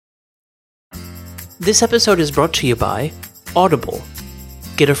This episode is brought to you by Audible.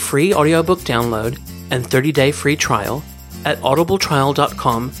 Get a free audiobook download and 30-day free trial at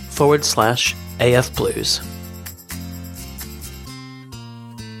audibletrial.com/AFBlues.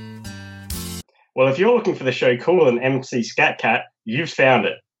 Well, if you're looking for the show cooler than MC Scat Cat, you've found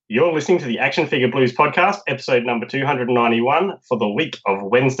it. You're listening to the Action Figure Blues podcast, episode number 291, for the week of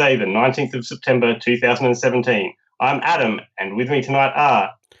Wednesday, the 19th of September, 2017. I'm Adam, and with me tonight are...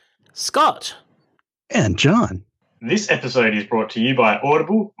 Scott. And John. This episode is brought to you by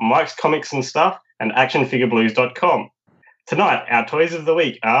Audible, Mike's Comics and Stuff, and ActionFigureBlues.com. Tonight, our toys of the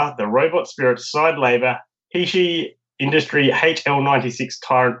week are the Robot Spirit Side Labor, Hishi Industry HL96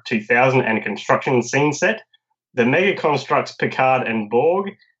 Tyrant 2000 and Construction Scene Set, the Mega Constructs Picard and Borg,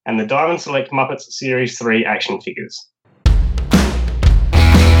 and the Diamond Select Muppets Series 3 action figures.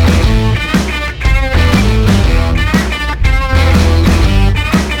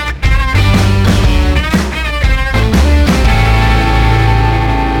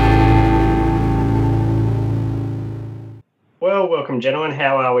 Well, welcome, gentlemen.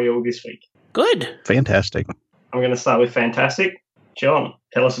 How are we all this week? Good. Fantastic. I'm going to start with fantastic. John,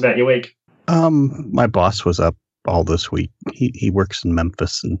 tell us about your week. My boss was up all this week. He works in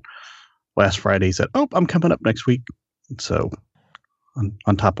Memphis, and last Friday he said, "Oh, I'm coming up next week." So,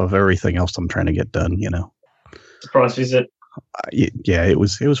 on top of everything else I'm trying to get done, you know. Surprise visit. Yeah, it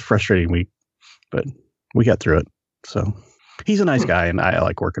was a frustrating week, but we got through it. So, he's a nice guy, and I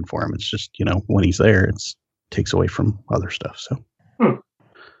like working for him. It's just, you know, when he's there, it takes away from other stuff. So,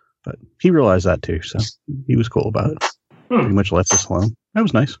 but he realized that too, so he was cool about it. Pretty much left us alone. That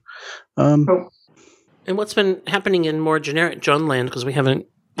was nice. And what's been happening in more generic John land, because we haven't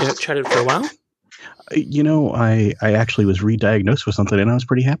chatted for a while? You know, I actually was re-diagnosed with something, and I was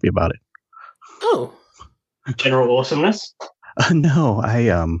pretty happy about it. Oh. General awesomeness? No, I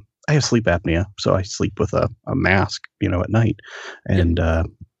have sleep apnea, so I sleep with a mask, you know, at night. And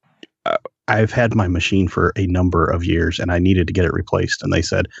I've had my machine for a number of years, and I needed to get it replaced. And they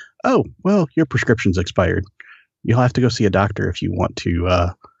said, "Oh, well, your prescription's expired. You'll have to go see a doctor if you want to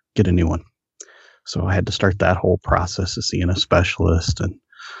get a new one." So I had to start that whole process of seeing a specialist. And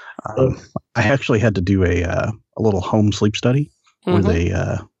I actually had to do a little home sleep study where they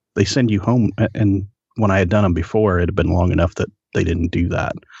send you home. And when I had done them before, it had been long enough that they didn't do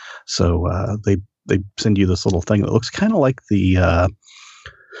that. So they send you this little thing that looks kind of like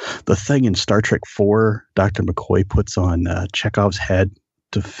the thing in Star Trek 4 Dr. McCoy puts on Chekhov's head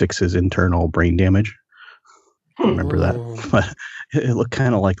to fix his internal brain damage. Remember that? But it looked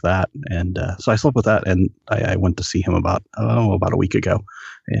kind of like that. And so I slept with that, and I went to see him about a week ago.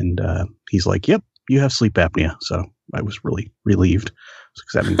 And he's like, "Yep, you have sleep apnea." So I was really relieved,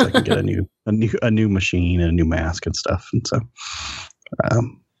 because that means I can get a new machine and a new mask and stuff. And so,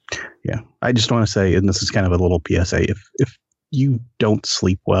 yeah, I just want to say, and this is kind of a little PSA, if you don't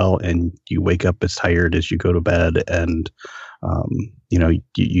sleep well and you wake up as tired as you go to bed, and you know,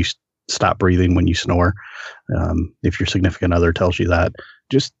 you stop breathing when you snore, if your significant other tells you that,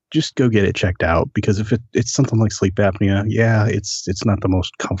 just go get it checked out, because if it's something like sleep apnea, yeah, it's not the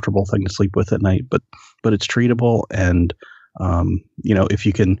most comfortable thing to sleep with at night, but it's treatable. And you know, if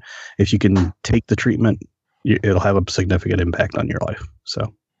you can take the treatment, it'll have a significant impact on your life.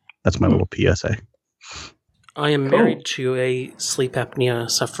 So that's my little PSA. I am married to a sleep apnea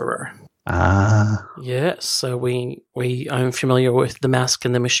sufferer. Yes, so I'm familiar with the mask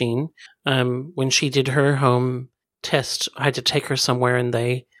and the machine. When she did her home test, I had to take her somewhere, and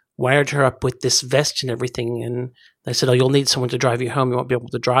they wired her up with this vest and everything, and they said, "Oh, you'll need someone to drive you home. You won't be able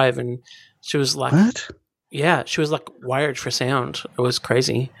to drive." And she was like, "What?" Yeah, she was like wired for sound. It was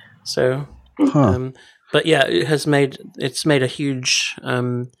crazy. So, but yeah, it's made a huge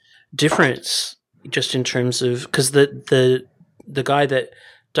difference, just in terms of, because the guy that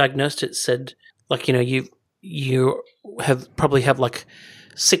diagnosed it said, like, you know, you probably have like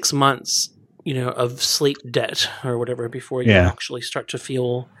 6 months, you know, of sleep debt or whatever before you actually start to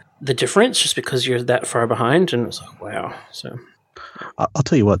feel the difference, just because you're that far behind. And it's like, wow. So I'll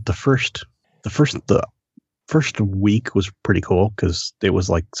tell you what, the first week was pretty cool, because it was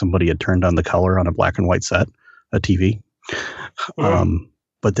like somebody had turned on the color on a black and white set, a TV.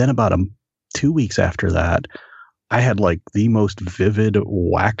 But then about 2 weeks after that, I had like the most vivid,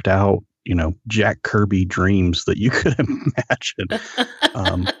 whacked out, you know, Jack Kirby dreams that you could imagine,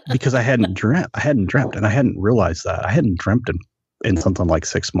 because I hadn't dreamt, and I hadn't realized that. I hadn't dreamt in something like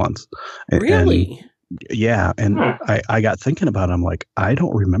 6 months. Really? Yeah. And I got thinking about it. I'm like, I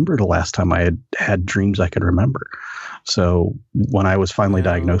don't remember the last time I had dreams I could remember. So when I was finally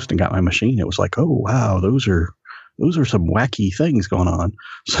diagnosed and got my machine, it was like, oh, wow, those are some wacky things going on.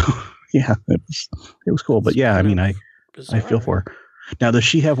 So Yeah, it was cool. But yeah, I mean, I feel for her. Now, does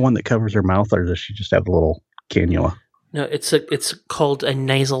she have one that covers her mouth, or does she just have a little cannula? No, it's called a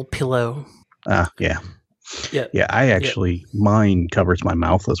nasal pillow. Yeah. Yeah, I actually, mine covers my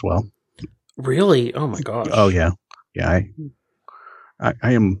mouth as well. Really? Oh my gosh. Oh yeah. Yeah, I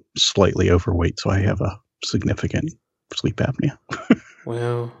am slightly overweight, so I have a significant sleep apnea.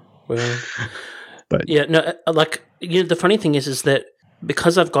 Wow. Well, but yeah, no, like, the funny thing is that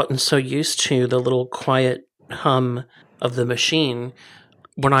because I've gotten so used to the little quiet hum of the machine,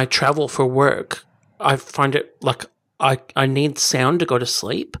 when I travel for work, I find it like I need sound to go to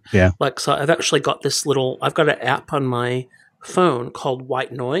sleep. Yeah. Like, so I've actually got I've got an app on my phone called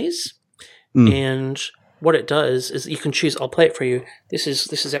White Noise. And what it does is you can choose, I'll play it for you. This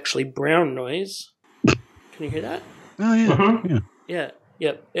is actually brown noise. Can you hear that? Oh yeah. Mm-hmm. Yeah.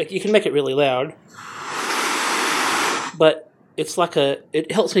 You can make it really loud. But it's like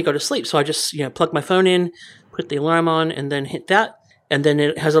it helps me go to sleep. So I just, plug my phone in, put the alarm on, and then hit that. And then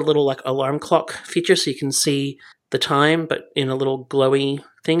it has a little like alarm clock feature, so you can see the time, but in a little glowy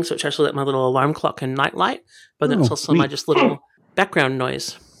thing. So it's actually like my little alarm clock and nightlight. But then it's also my just little background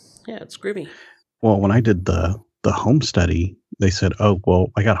noise. Yeah, it's groovy. Well, when I did the home study, they said, oh, well,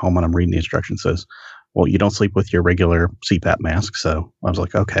 I got home and I'm reading the instructions. Says, well, you don't sleep with your regular CPAP mask. So I was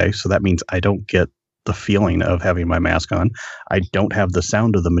like, okay, so that means I don't get the feeling of having my mask on. I don't have the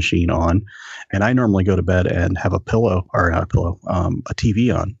sound of the machine on. And I normally go to bed and have a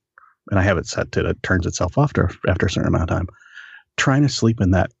TV on. And I have it set to it turns itself off after a certain amount of time. Trying to sleep in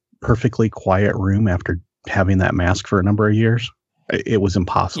that perfectly quiet room after having that mask for a number of years, it was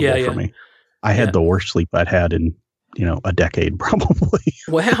impossible for me. I had the worst sleep I'd had in, a decade probably.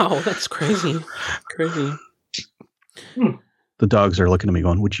 Wow, that's crazy. Crazy. The dogs are looking at me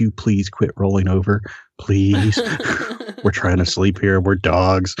going, would you please quit rolling over? Please. We're trying to sleep here. We're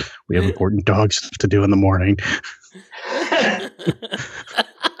dogs. We have important dog stuff to do in the morning.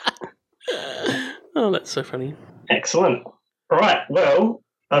 Oh, that's so funny. Excellent. All right. Well,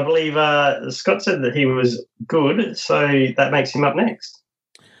 I believe Scott said that he was good, so that makes him up next.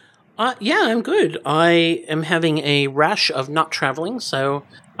 Yeah, I'm good. I am having a rash of not traveling, so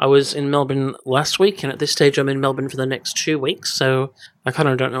I was in Melbourne last week, and at this stage I'm in Melbourne for the next 2 weeks, so I kind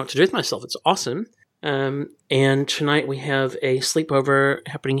of don't know what to do with myself. It's awesome. And tonight we have a sleepover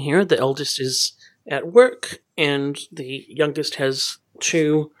happening here. The eldest is at work, and the youngest has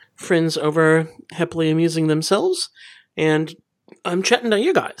 2 friends over happily amusing themselves, and I'm chatting to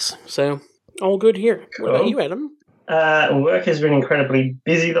you guys, so all good here. Cool. What about you, Adam? Work has been incredibly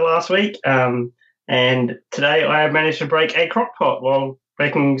busy the last week, and today I managed to break a crock pot while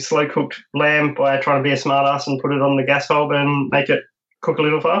making slow-cooked lamb by trying to be a smartass and put it on the gas hob and make it cook a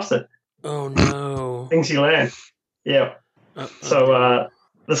little faster. Oh, no. Things you learn. Yeah. So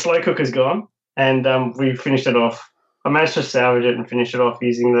the slow cooker's gone, and we finished it off. I managed to salvage it and finish it off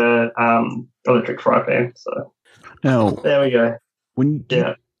using the electric fry pan. So now, there we go.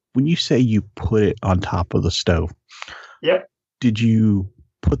 When you say you put it on top of the stove, yep. Did you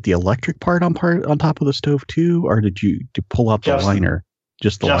put the electric part on top of the stove too, or did you pull out the liner?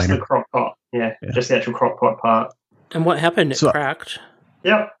 Just the liner? Just the crock pot. Yeah, just the actual crock pot part. And what happened? It cracked?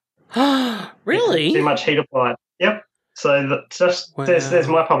 Yep. Really? Too much heat applied. Yep. So there's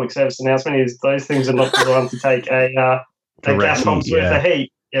my public service announcement is those things are not designed to take a gas hob's worth of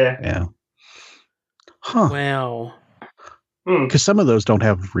heat. Yeah. Huh. Wow. Because some of those don't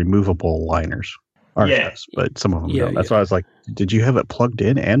have removable liners. Ours does, but some of them don't. That's why I was like, did you have it plugged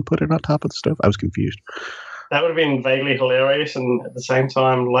in and put it on top of the stove? I was confused. That would have been vaguely hilarious and at the same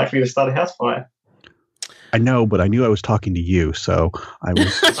time likely to start a house fire. I know, but I knew I was talking to you, so I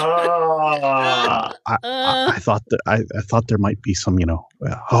was. I thought that I thought there might be some,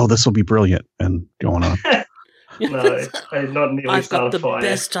 this will be brilliant and going on. No, I'm not nearly I've got the fire.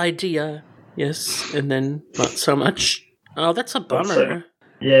 best idea. Yes, and then not so much. Oh, that's a bummer.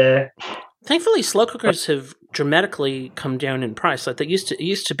 Yeah. Thankfully, slow cookers have dramatically come down in price. Like it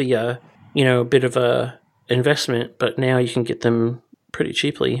used to be a bit of a investment, but now you can get them pretty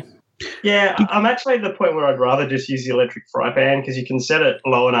cheaply. Yeah, I'm actually at the point where I'd rather just use the electric fry pan because you can set it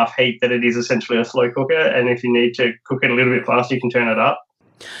low enough heat that it is essentially a slow cooker, and if you need to cook it a little bit faster, you can turn it up.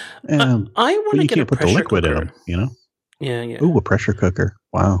 I want to get a pressure the liquid cooker. in them, Yeah. Ooh, a pressure cooker.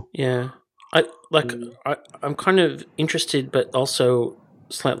 Wow. Yeah. I'm kind of interested, but also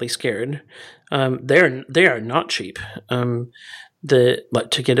slightly scared. They are not cheap. To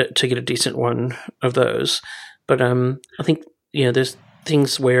get a decent one of those, but I think there's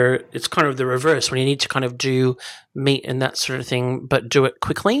things where it's kind of the reverse when you need to kind of do meat and that sort of thing, but do it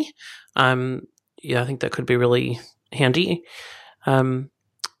quickly. I think that could be really handy.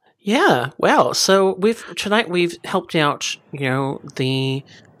 Yeah, well, so tonight we've helped out, the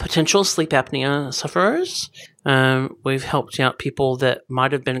potential sleep apnea sufferers. We've helped out people that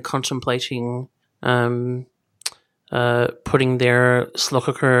might have been contemplating putting their slow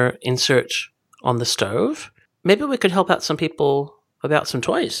cooker insert on the stove. Maybe we could help out some people about some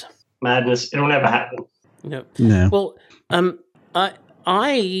toys. Madness! It'll never happen. No. No. Well,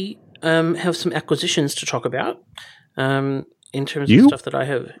 I have some acquisitions to talk about. In terms of stuff that I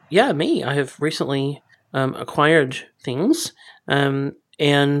have, me. I have recently acquired things, and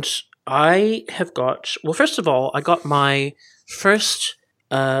I have got. Well, first of all, I got my first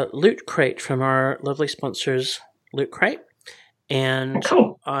Loot Crate from our lovely sponsors, Loot Crate, and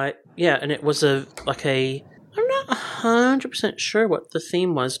cool. and it was I'm not 100% sure what the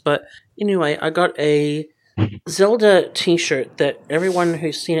theme was, but anyway, I got a Zelda T-shirt that everyone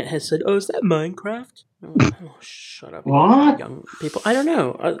who's seen it has said, "Oh, is that Minecraft?" Oh, shut up, what? Young people. I don't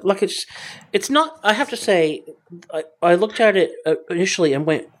know. It's not. I have to say, I looked at it initially and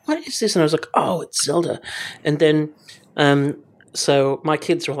went, "What is this?" And I was like, "Oh, it's Zelda." And then, so my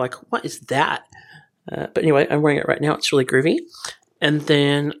kids were like, "What is that?" But anyway, I'm wearing it right now. It's really groovy. And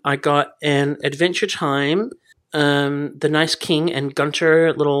then I got an Adventure Time, the Nice King and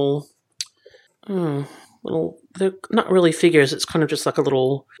Gunter little. They're not really figures. It's kind of just like a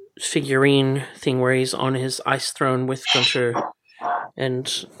little figurine thing where he's on his ice throne with Gunter and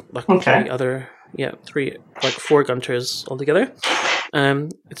four Gunters all together.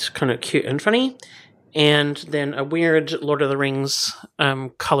 It's kind of cute and funny. And then a weird Lord of the Rings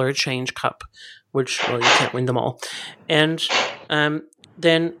color change cup, which, well, you can't win them all. And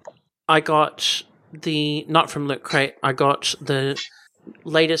then I got not from Loot Crate, I got the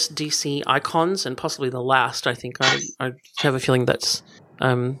latest DC icons, and possibly the last. I think I have a feeling that's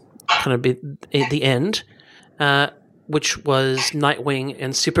kind of be the end, which was Nightwing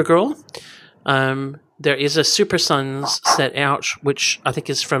and Supergirl. There is a Super Sons set out, which I think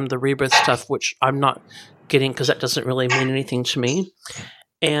is from the Rebirth stuff, which I'm not getting because that doesn't really mean anything to me.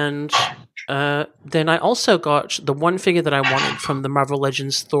 And then I also got the one figure that I wanted from the Marvel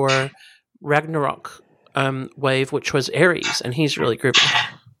Legends Thor Ragnarok wave, which was Ares, and he's really groovy.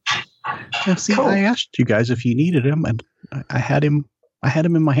 Yeah, see, cool. I asked you guys if you needed him, and I had him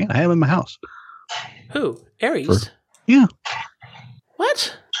in my hand. I had him in my house. Who? Ares? Yeah.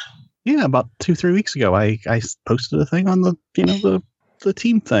 What? Yeah, about 2-3 weeks ago, I posted a thing on the the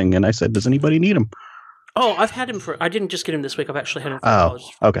team thing, and I said, "Does anybody need him?" Oh, I've had him I didn't just get him this week. I've actually had him for college.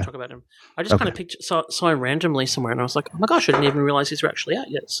 Okay. Talk about him. I just kind of saw him randomly somewhere, and I was like, "Oh my gosh, I didn't even realize these were actually out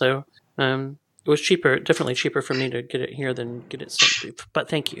yet." So, it was definitely cheaper for me to get it here than get it sent. But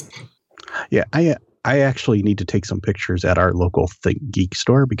thank you. Yeah, I actually need to take some pictures at our local Think Geek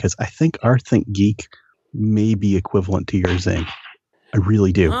store because I think our Think Geek may be equivalent to your Zing. I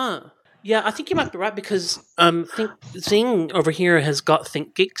really do. Yeah, I think you might be right because Zing over here has got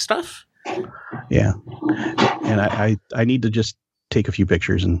Think Geek stuff. Yeah, and I need to just take a few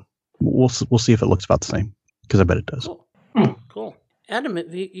pictures and we'll see if it looks about the same because I bet it does. Cool. Adam,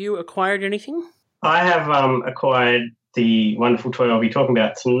 have you acquired anything? I have acquired the wonderful toy I'll be talking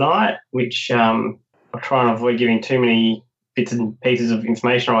about tonight, which I'll try and avoid giving too many bits and pieces of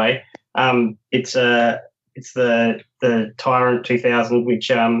information away. It's the Tyrant 2000, which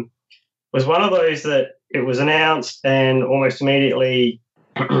was one of those that it was announced and almost immediately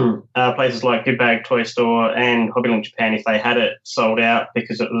places like Good Bag Toy Store and Hobbylink Japan, if they had it, sold out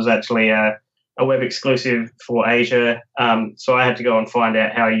because it was actually a web exclusive for Asia. So I had to go and find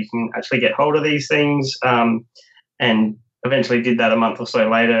out how you can actually get hold of these things, and eventually did that a month or so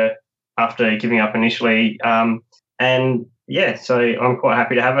later after giving up initially. And yeah, so I'm quite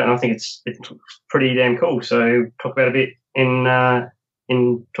happy to have it, and I think it's pretty damn cool. So talk about a bit in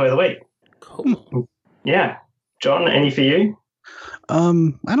Toy of the Week. Cool. Yeah. John, any for you?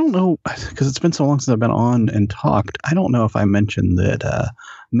 I don't know, because it's been so long since I've been on and talked. I don't know if I mentioned that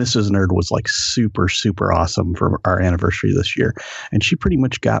Mrs. Nerd was like super, super awesome for our anniversary this year. And she pretty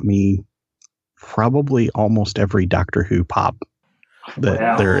much got me probably almost every Doctor Who pop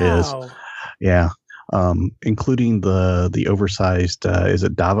that there is. Yeah. Including the oversized, is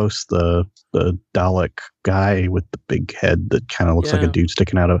it Davos, the Dalek guy with the big head that kind of looks like a dude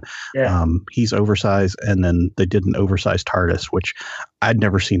sticking out of. Yeah. He's oversized, and then they did an oversized TARDIS, which I'd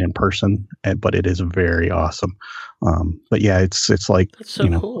never seen in person, but it is very awesome. But yeah, it's like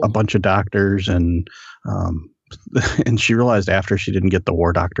cool. A bunch of doctors, and she realized after she didn't get the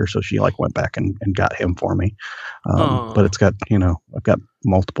War Doctor, so she went back and got him for me. But it's got I've got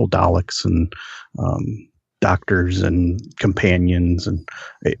multiple Daleks and doctors and companions, and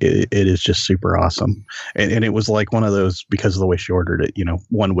it is just super awesome. And it was like one of those, because of the way she ordered it,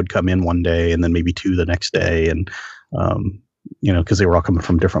 one would come in one day and then maybe two the next day, and because they were all coming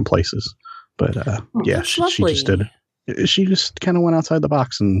from different places. But she just kind of went outside the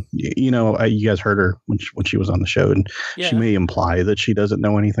box, and you guys heard her when she was on the show, and she may imply that she doesn't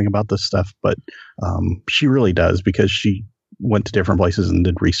know anything about this stuff, but she really does, because she went to different places and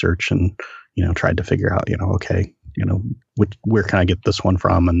did research and tried to figure out where can I get this one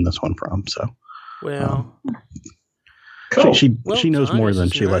from and this one from. So cool. She knows more than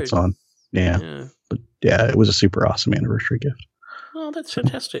she lets on. Yeah. But yeah, it was a super awesome anniversary gift. Oh, that's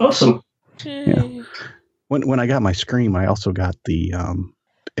fantastic. Awesome. Yeah. When I got my Scream, I also got the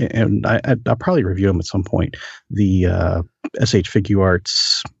and I'll probably review them at some point. The SH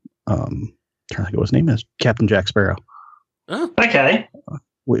Figuarts, trying to think what his name is, Captain Jack Sparrow. Oh, okay.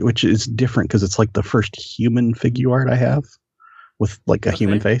 Which is different because it's like the first human Figuart I have with like a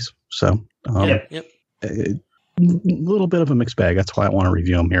human face. So a little bit of a mixed bag. That's why I want to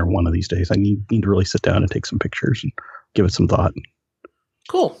review them here one of these days. I need to really sit down and take some pictures and give it some thought.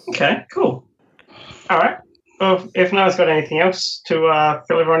 Cool. Okay, cool. All right. Well, if no one's got anything else to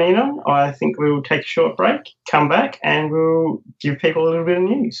fill everyone in on, I think we'll take a short break, come back, and we'll give people a little bit of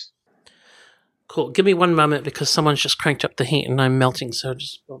news. Cool. Give me one moment because someone's just cranked up the heat and I'm melting, so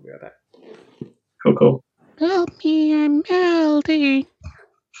I'll be right back. Cool. Help me, I'm melting.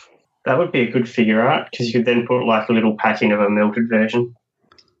 That would be a good figure art, because you could then put like a little packing of a melted version.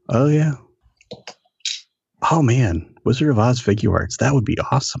 Oh, yeah. Oh, man. Wizard of Oz Figuarts. That would be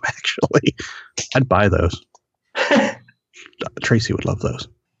awesome, actually. I'd buy those. Tracy would love those.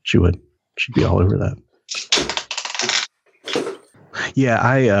 She would. She'd be all over that.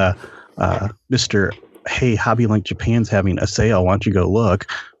 Yeah, Mr. Hey, HobbyLink Japan's having a sale. Why don't you go look?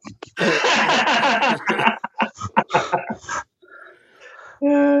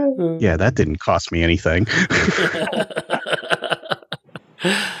 Yeah, that didn't cost me anything.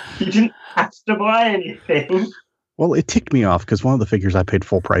 You didn't have to buy anything. Well, it ticked me off because one of the figures I paid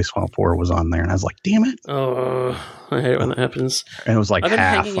full price for was on there, and I was like, damn it. Oh, I hate when that happens. And it was like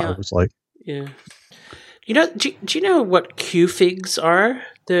half. I was like, yeah. Do you know what Q-Figs are?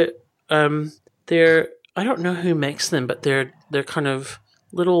 They're I don't know who makes them, but they're kind of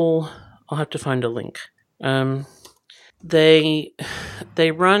little. I'll have to find a link. They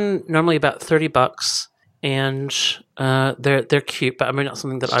run normally about $30, and they're cute, but I mean not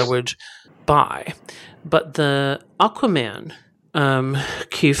something that I would buy. But the Aquaman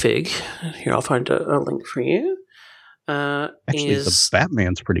Q-Fig, here I'll find a link for you. Actually, the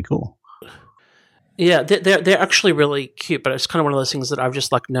Batman's pretty cool. Yeah, they're actually really cute, but it's kind of one of those things that I'm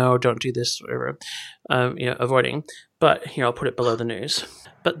just like, no, don't do this, whatever, avoiding. But here, I'll put it below the news.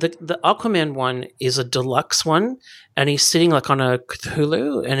 But the Aquaman one is a deluxe one, and he's sitting like on a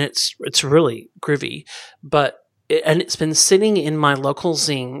Cthulhu, and it's really groovy. But it's been sitting in my local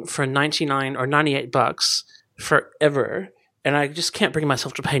zine for $99 or $98 forever. And I just can't bring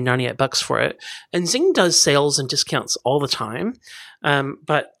myself to pay $98 for it. And Zing does sales and discounts all the time.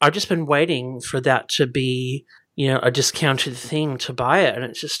 But I've just been waiting for that to be, a discounted thing to buy it. And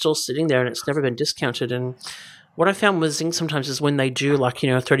it's just still sitting there and it's never been discounted. And what I found with Zing sometimes is when they do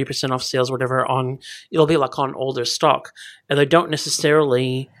 30% off sales or whatever it'll be like on older stock. And they don't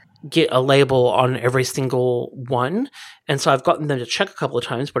necessarily get a label on every single one. And so I've gotten them to check a couple of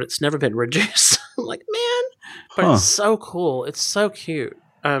times, but it's never been reduced. I'm like, man. But it's so cool. It's so cute.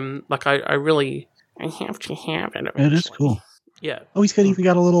 I have to have it. It is cool. Yeah. Oh, he's even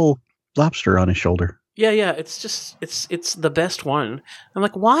got a little lobster on his shoulder. Yeah. It's the best one. I'm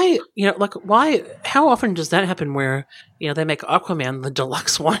like, why? Why? How often does that happen? Where they make Aquaman the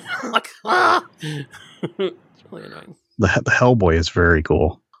deluxe one? I'm like, it's really annoying. The Hellboy is very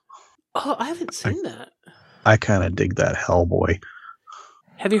cool. Oh, I haven't seen that. I kind of dig that Hellboy.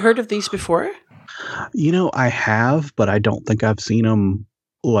 Have you heard of these before? I have, but I don't think I've seen them.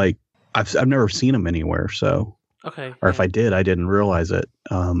 Like, I've never seen them anywhere. So, okay. Or if I did, I didn't realize it.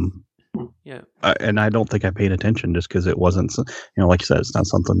 Yeah. And I don't think I paid attention just because it wasn't. Like you said, it's not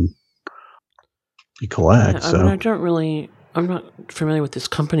something you collect. Yeah, I'm not familiar with this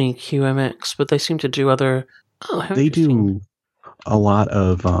company QMX, but they seem to do other. Oh, they do a lot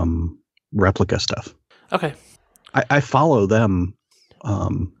of replica stuff. Okay. I follow them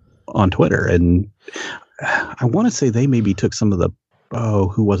on Twitter, and I want to say they maybe took some of the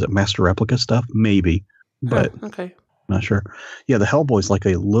who was it, Master Replica stuff, maybe, but okay, not sure. Yeah, the Hellboy's like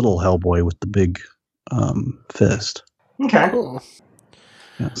a little Hellboy with the big fist. Okay, cool.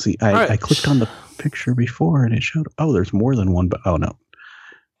 Yeah, see, I clicked on the picture before and it showed. Oh, there's more than one, but oh no,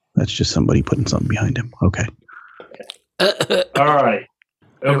 That's just somebody putting something behind him. Okay. All right.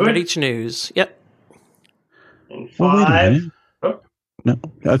 Ready to news. Yep. In 5. Oh. No.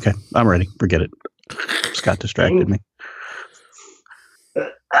 Okay. I'm ready. Forget it. Scott distracted me.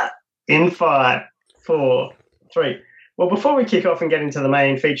 In 5, 4, 3. Well, before we kick off and get into the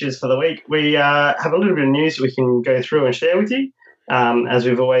main features for the week, we have a little bit of news we can go through and share with you. As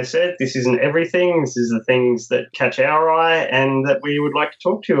we've always said, this isn't everything. This is the things that catch our eye and that we would like to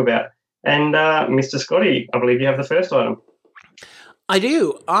talk to you about. And Mr. Scotty, I believe you have the first item. I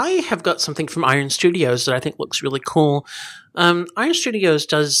do. I have got something from Iron Studios that I think looks really cool. Iron Studios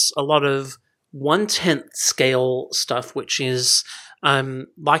does a lot of 1/10 scale stuff, which is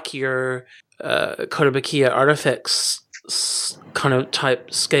like your Kotobukiya Artifacts kind of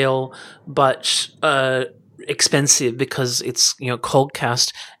type scale, but expensive because it's cold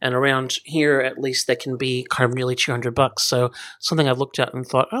cast, and around here at least they can be kind of nearly $200. So something I've looked at and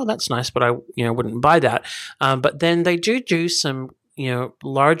thought, oh, that's nice, but I wouldn't buy that. But then they do some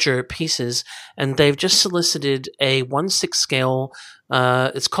larger pieces, and they've just solicited a 1/6 scale.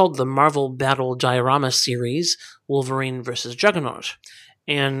 It's called the Marvel Battle Diorama Series, Wolverine versus Juggernaut,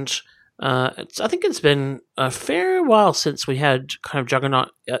 and I think it's been a fair while since we had kind of Juggernaut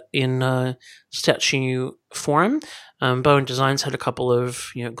in statue form. Bowen Designs had a couple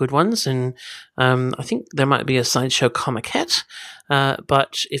of good ones, and I think there might be a Sideshow Comiquette.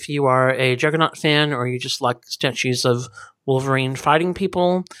 But if you are a Juggernaut fan, or you just like statues of Wolverine fighting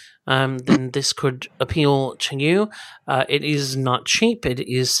people, then this could appeal to you. It is not cheap. It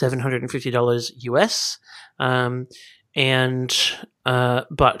is $750 US.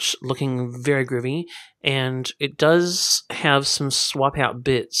 But looking very groovy, and it does have some swap out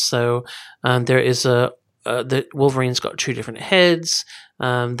bits. So there is the Wolverine's got 2 different heads.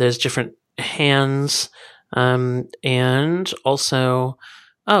 There's different hands, and also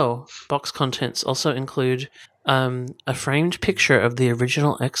box contents also include a framed picture of the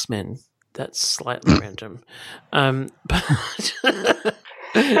original X-Men. That's slightly random, but.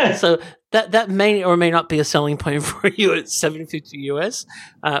 So that may or may not be a selling point for you at $750 US,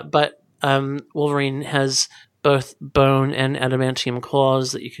 but Wolverine has both bone and adamantium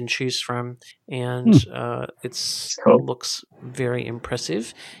claws that you can choose from, and it looks very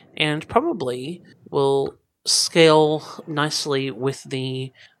impressive, and probably will scale nicely with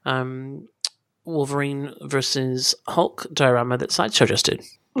the Wolverine versus Hulk diorama that Sideshow just did.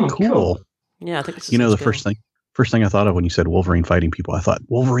 Cool. Yeah, I think it's the first thing I thought of when you said Wolverine fighting people, I thought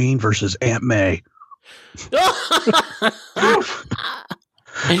Wolverine versus Aunt May.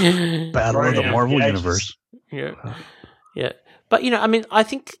 Battle of the Marvel Universe. Yeah. But, I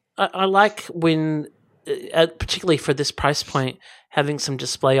think I like when, particularly for this price point, having some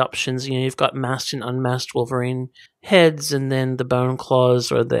display options. You've got masked and unmasked Wolverine heads, and then the bone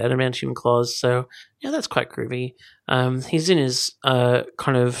claws or the adamantium claws. So, that's quite groovy. He's in his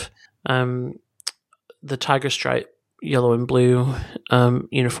kind of... the tiger stripe yellow and blue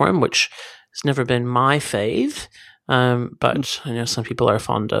uniform, which has never been my fave, but I know some people are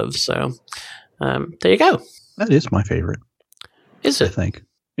fond of. So there you go. That is my favorite. Is it? I think.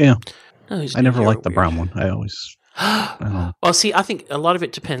 Yeah. Oh, I never liked the brown one. I always. Well, see, I think a lot of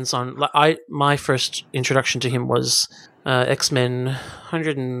it depends on. My first introduction to him was X-Men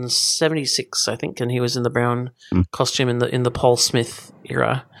 176, I think, and he was in the brown costume in the Paul Smith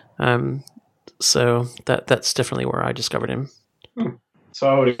era. So that's definitely where I discovered him. So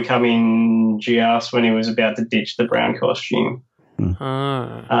I would have come in just when he was about to ditch the brown costume.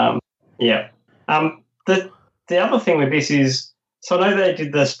 Yeah. The other thing with this is, so I know they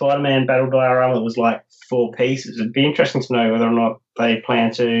did the Spider-Man battle diorama that was like 4 pieces. It'd be interesting to know whether or not they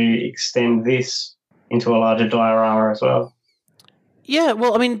plan to extend this into a larger diorama as well. Yeah,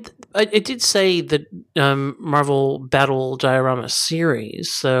 well, I mean, it did say the Marvel Battle Diorama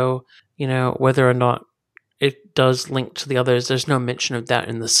series, so, whether or not it does link to the others, there's no mention of that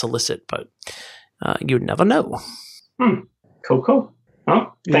in the solicit, but you'd never know. Cool.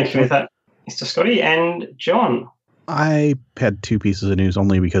 Oh, thank you for that, Mr. Scotty. And John? I had 2 pieces of news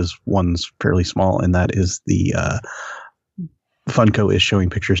only because one's fairly small, and that is the Funko is showing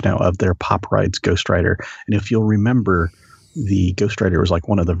pictures now of their Pop Rides Ghost Rider. And if you'll remember, the Ghost Rider was like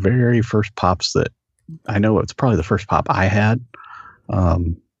one of the very first pops that I know it's probably the first pop I had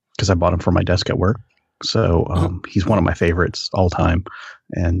because I bought him for my desk at work. So he's one of my favorites all time.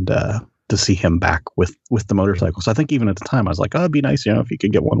 And to see him back with the motorcycles, I think even at the time I was like, oh, it'd be nice, if you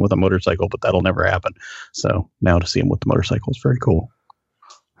could get one with a motorcycle, but that'll never happen. So now to see him with the motorcycle is very cool.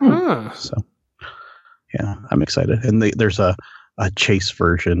 So yeah, I'm excited. And there's a chase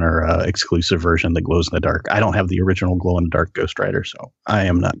version or a exclusive version that glows in the dark. I don't have the original glow in the dark Ghost Rider, so I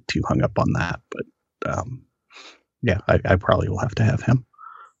am not too hung up on that. But yeah, I probably will have to have him.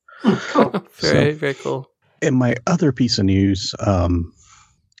 Cool. Very cool. And my other piece of news,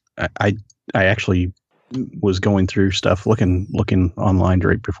 I actually was going through stuff, looking online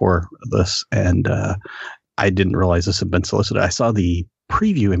right before this, and I didn't realize this had been solicited. I saw the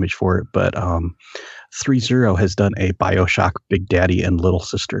preview image for it, but 3.0 has done a BioShock Big Daddy and Little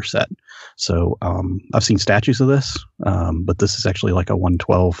Sister set. So I've seen statues of this, but this is actually like a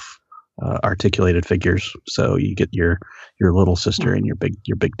 112 articulated figures. So you get your little sister and your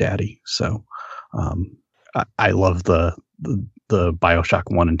big daddy. So I love the BioShock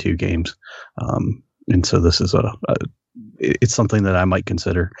 1 and 2 games. And so this is it's something that I might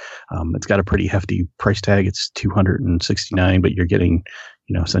consider. It's got a pretty hefty price tag. It's $269, but you're getting,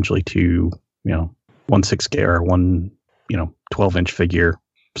 essentially two, 1/6 scale or 12-inch figure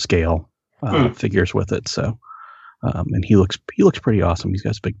scale figures with it. So, and he looks pretty awesome. He's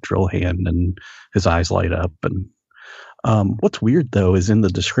got his big drill hand and his eyes light up. And what's weird though is in the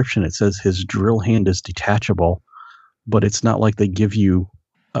description it says his drill hand is detachable, but it's not like they give you,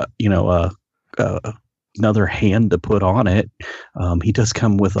 another hand to put on it. He does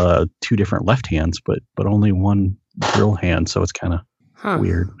come with 2 different left hands, but only one drill hand, so it's kind of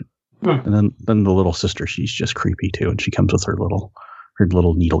weird. And then the little sister, she's just creepy too, and she comes with her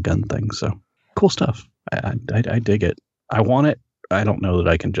little needle gun thing. So cool stuff. I dig it. I want it. I don't know that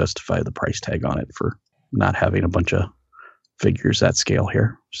I can justify the price tag on it for not having a bunch of figures that scale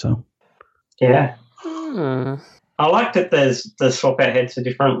here. So yeah, I like that there's the swap out heads for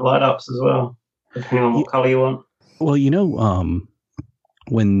different light ups as well, depending on what color you want. Well,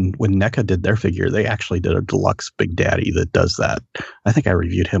 when NECA did their figure, they actually did a deluxe Big Daddy that does that. I think I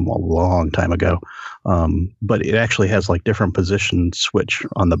reviewed him a long time ago. But it actually has like different position switch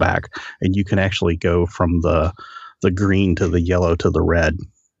on the back, and you can actually go from the green to the yellow to the red,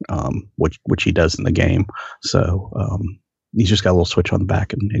 which he does in the game. So he's just got a little switch on the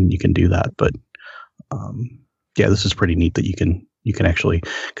back, and you can do that. But yeah, this is pretty neat that you can actually,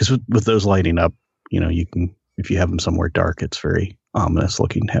 because with those lighting up, you can, if you have them somewhere dark, it's very ominous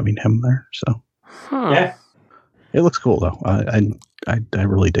looking having him there. So yeah, it looks cool though. I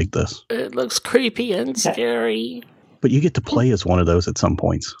really dig this. It looks creepy and scary. But you get to play as one of those at some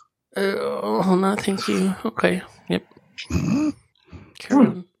points. Oh no, thank you. Okay, yep.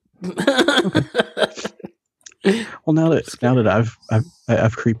 Karen. Well, now that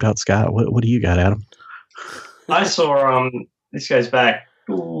I've creeped out Scott, what do you got, Adam? I saw this goes back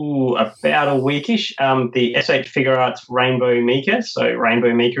about a weekish. The SH Figure Arts Rainbow Mika. So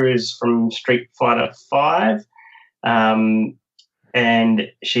Rainbow Mika is from Street Fighter V, and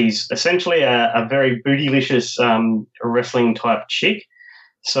she's essentially a very bootylicious wrestling type chick.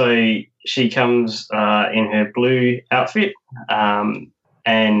 So she comes in her blue outfit,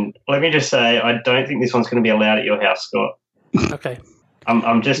 and let me just say, I don't think this one's going to be allowed at your house, Scott. Okay,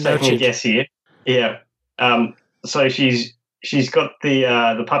 I'm just taking a guess here. Yeah. So she's got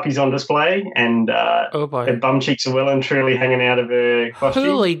the puppies on display, and her bum cheeks are well and truly hanging out of her costume.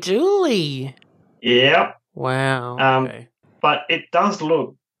 Holy dooly! Yeah. Wow. Okay. But it does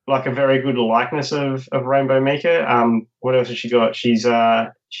look like a very good likeness of Rainbow Mika. What else has she got? She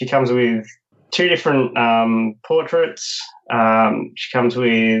comes with 2 different portraits. She comes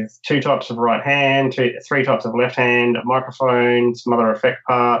with 2 types of right hand, 3 types of left hand, a microphone, some other effect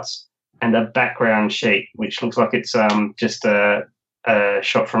parts, and a background sheet, which looks like it's just a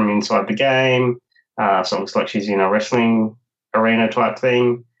shot from inside the game. So it looks like she's in a wrestling arena type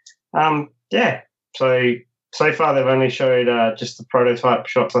thing. Yeah. So far they've only showed just the prototype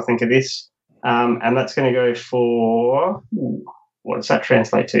shots, I think, of this. And that's going to go for, what does that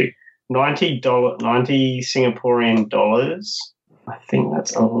translate to? $90 Singaporean dollars. I think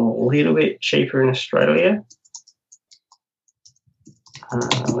that's a little bit cheaper in Australia.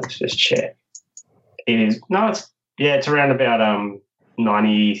 Let's just check. It's around about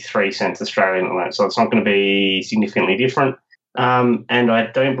 93 cents Australian at the moment, so it's not going to be significantly different. And I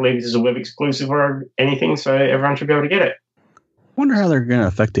don't believe this is a web exclusive or anything, so everyone should be able to get it. I wonder how they're going to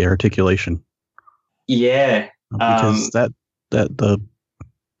affect the articulation. Yeah, because the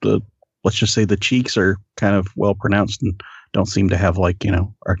let's just say the cheeks are kind of well pronounced and don't seem to have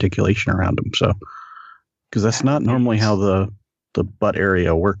articulation around them. So, because that's not normally how the butt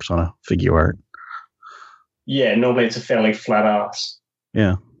area works on a figure art. Yeah, normally it's a fairly flat ass.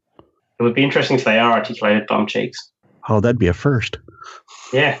 Yeah. It would be interesting if they are articulated bum cheeks. Oh, that'd be a first.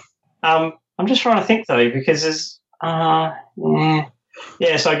 Yeah. I'm just trying to think, though, because there's...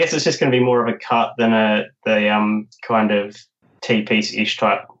 Yeah, so I guess it's just going to be more of a cut than the kind of T-piece-ish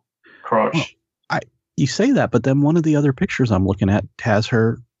type crotch. Well, you say that, but then one of the other pictures I'm looking at has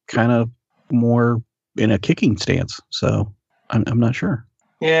her kind of more in a kicking stance. So I'm not sure.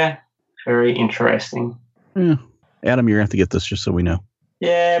 Yeah, very interesting. Yeah. Adam, you're going to have to get this just so we know.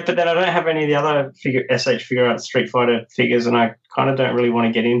 Yeah, but then I don't have any of the other SH Figure Art Street Fighter figures, and I kind of don't really want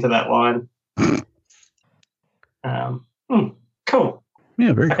to get into that line. Cool.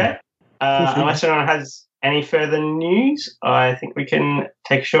 Yeah, very cool. Okay. Unless anyone has any further news, I think we can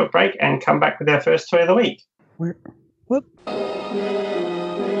take a short break and come back with our first toy of the week. What?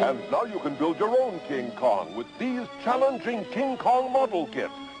 And now you can build your own King Kong with these challenging King Kong model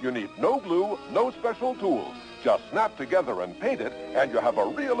kits. You need no glue, no special tools. Just snap together and paint it, and you have a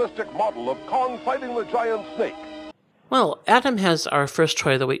realistic model of Kong fighting the giant snake. Well, Adam has our first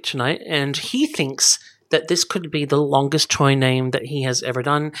toy of the week tonight, and he thinks that this could be the longest toy name that he has ever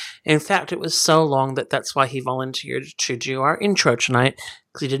done. In fact, it was so long that's why he volunteered to do our intro tonight,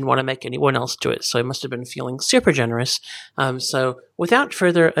 because he didn't want to make anyone else do it, so he must have been feeling super generous. So without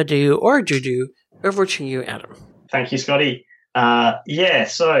further ado or doo-doo, over to you, Adam. Thank you, Scotty.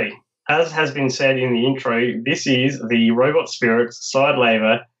 So as has been said in the intro, this is the Robot Spirits Side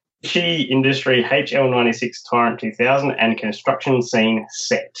Laver Shi Industry HL96 Tyrant 2000 and Construction Scene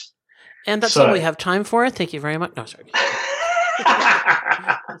set. And that's all we have time for. Thank you very much. No, sorry.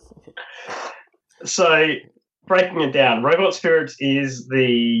 So, breaking it down, Robot Spirits is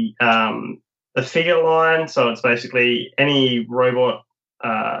the figure line. So it's basically any robot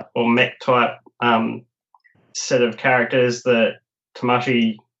or mech type set of characters that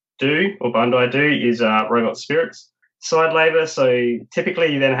Tamashii do or Bandai do is Robot Spirits. Side labor. So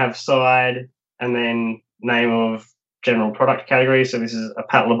typically you then have side and then name of general product category. So this is a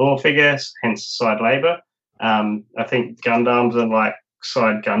Pat Labor figure, hence side labor. I think Gundams are like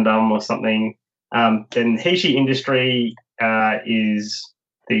side Gundam or something. Then Heishi Industry is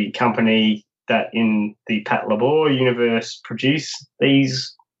the company that in the Pat Labor universe produce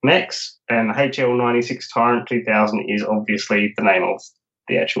these mechs, and HL96 Tyrant 2000 is obviously the name of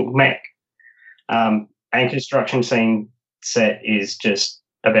the actual mech. And Construction Scene set is just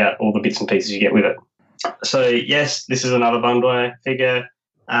about all the bits and pieces you get with it. So, yes, this is another Bandai figure.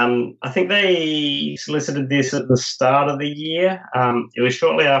 I think they solicited this at the start of the year. It was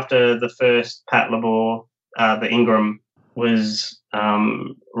shortly after the first Pat Labor, the Ingram, was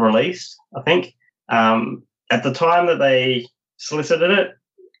released, I think. At the time that they solicited it,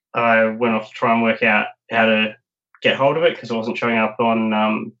 I went off to try and work out how to get hold of it because it wasn't showing up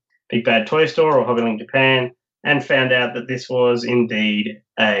on Big Bad Toy Store or Hobbylink Japan, and found out that this was indeed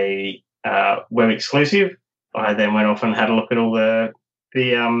a web exclusive. I then went off and had a look at all the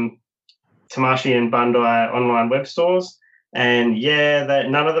Tamashii and Bandai online web stores, and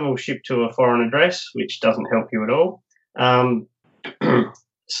none of them will ship to a foreign address, which doesn't help you at all.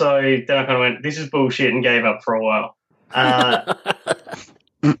 So then I kind of went, this is bullshit, and gave up for a while.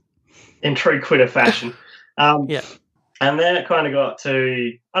 In true quitter fashion. And then it kind of got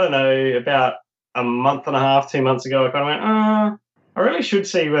to, I don't know, about a month and a half, 2 months ago, I kind of went, I really should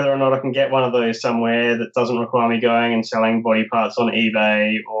see whether or not I can get one of those somewhere that doesn't require me going and selling body parts on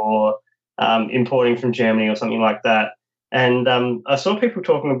eBay or importing from Germany or something like that. And I saw people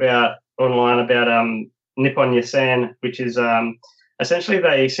talking about online about Nippon Yasan, which is essentially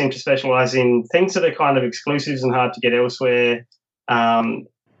they seem to specialize in things that are kind of exclusives and hard to get elsewhere,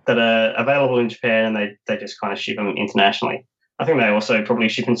 that are available in Japan, and they just kind of ship them internationally. I think they also probably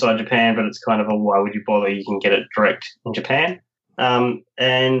ship inside Japan, but it's kind of a why would you bother? You can get it direct in Japan.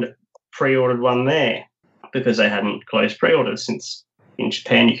 And pre-ordered one there because they hadn't closed pre-orders, since in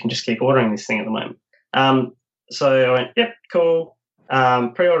Japan you can just keep ordering this thing at the moment. So I went, yep, cool.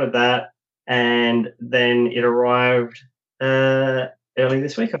 Pre-ordered that, and then it arrived early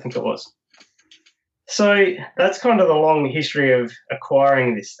this week, I think it was. So that's kind of the long history of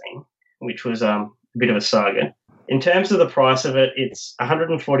acquiring this thing, which was a bit of a saga. In terms of the price of it, it's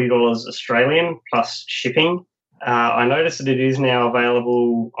 $140 Australian plus shipping. I noticed that it is now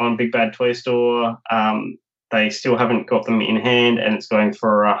available on Big Bad Toy Store. They still haven't got them in hand, and it's going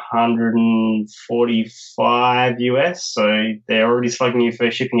for $145 US. So they're already slugging you for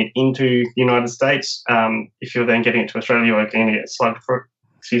shipping it into the United States. If you're then getting it to Australia, you're going to get slugged for,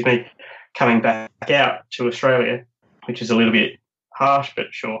 coming back out to Australia, which is a little bit harsh, but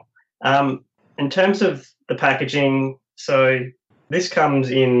sure. In terms of the packaging, so this comes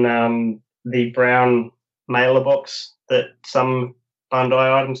in the brown mailer box that some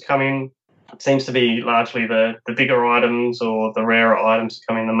Bandai items come in. It seems to be largely the bigger items or the rarer items that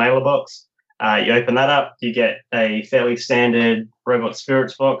come in the mailer box. You open that up, you get a fairly standard Robot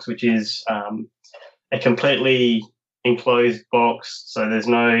Spirits box, which is a completely enclosed box, so there's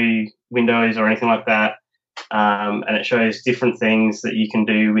no windows or anything like that. And it shows different things that you can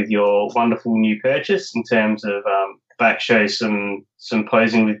do with your wonderful new purchase in terms of the back shows some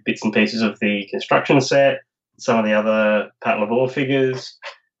posing with bits and pieces of the construction set, some of the other Battle of All figures.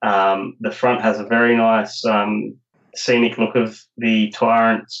 The front has a very nice scenic look of the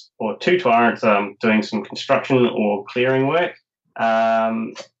Tyrants, or two Tyrants doing some construction or clearing work.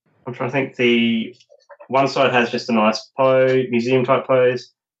 I'm trying to think. The one side has just a nice museum-type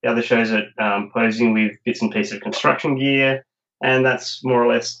pose. The other shows it posing with bits and pieces of construction gear, and that's more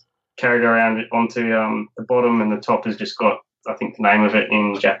or less carried around onto the bottom, and the top has just got, I think, the name of it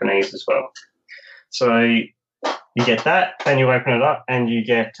in Japanese as well. So you get that, then you open it up, and you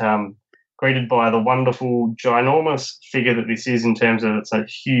get greeted by the wonderful, ginormous figure that this is in terms of it's a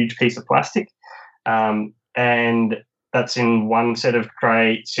huge piece of plastic. And that's in one set of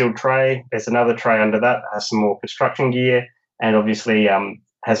sealed tray. There's another tray under that has some more construction gear, and obviously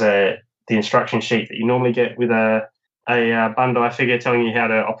has the instruction sheet that you normally get with a Bandai figure telling you how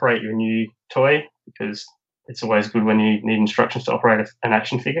to operate your new toy, because it's always good when you need instructions to operate an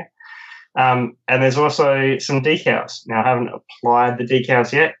action figure. And there's also some decals. Now, I haven't applied the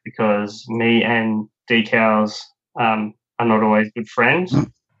decals yet because me and decals are not always good friends.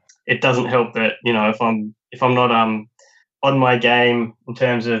 It doesn't help that, if I'm not on my game in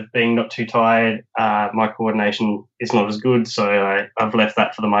terms of being not too tired, my coordination is not as good, so I've left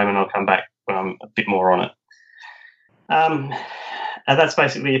that for the moment. I'll come back when I'm a bit more on it. And that's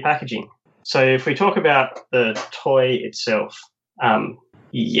basically your packaging. So if we talk about the toy itself,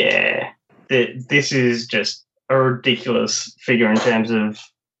 this is just a ridiculous figure in terms of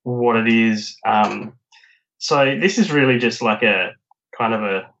what it is. So this is really just like a kind of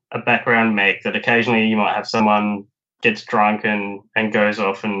a background mech that occasionally you might have someone gets drunk and goes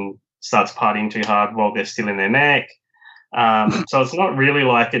off and starts partying too hard while they're still in their mech. So it's not really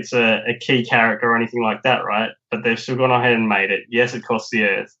like it's a key character or anything like that, right? But they've still gone ahead and made it. Yes, it costs the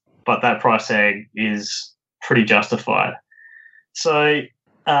earth, but that price tag is pretty justified. So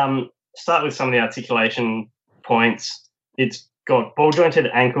start with some of the articulation points. It's got ball-jointed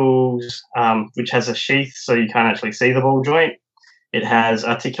ankles, which has a sheath so you can't actually see the ball joint. It has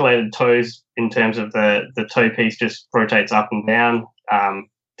articulated toes in terms of the toe piece just rotates up and down,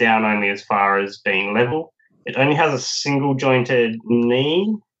 down only as far as being level. It only has a single jointed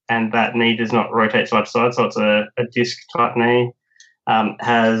knee, and that knee does not rotate side to side, so it's a disc type knee.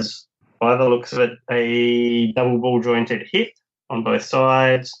 Has, by the looks of it, a double ball jointed hip on both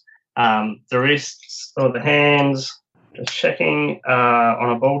sides. The wrists or the hands, just checking, on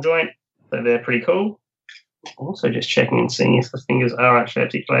a ball joint, so they're pretty cool. Also just checking and seeing if the fingers are actually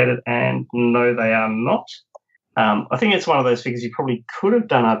articulated, and no, they are not. I think it's one of those figures you probably could have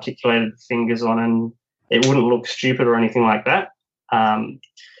done articulated fingers on and it wouldn't look stupid or anything like that.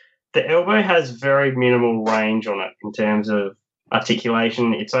 The elbow has very minimal range on it in terms of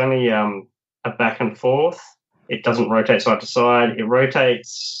articulation. It's only a back and forth. It doesn't rotate side to side. It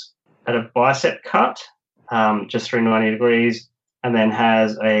rotates at a bicep cut, just through 90 degrees, and then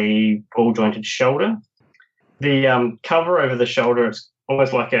has a ball-jointed shoulder. The cover over the shoulder, it's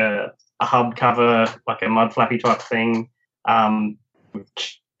almost like a hub cover, like a mud flappy type thing,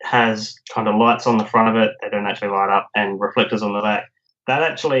 which has kind of lights on the front of it. They don't actually light up, and reflectors on the back. That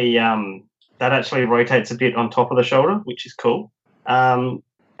actually rotates a bit on top of the shoulder, which is cool. And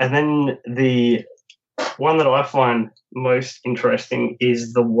then the one that I find most interesting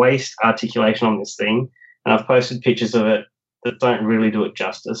is the waist articulation on this thing, and I've posted pictures of it that don't really do it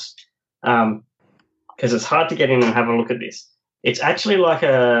justice, because it's hard to get in and have a look at this. It's actually like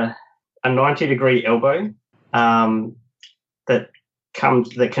a 90-degree elbow that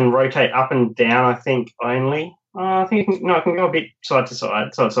can rotate up and down, I think, only. It can go a bit side to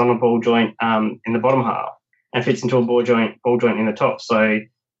side, so it's on a ball joint in the bottom half and fits into a ball joint in the top. So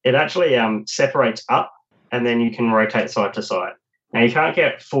it actually separates up, and then you can rotate side to side. Now, you can't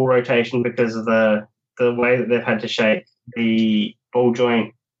get full rotation because of the way that they've had to shape the ball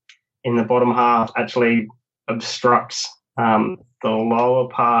joint in the bottom half actually obstructs the lower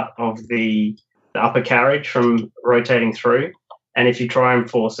part of the upper carriage from rotating through. And if you try and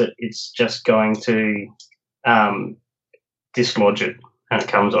force it, it's just going to dislodge it and it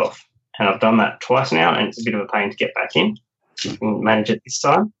comes off. And I've done that twice now, and it's a bit of a pain to get back in. You can manage it this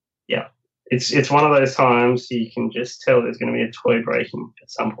time. Yeah. It's one of those times you can just tell there's going to be a toy breaking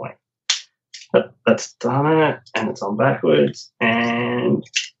at some point. But that's done it, and it's on backwards, and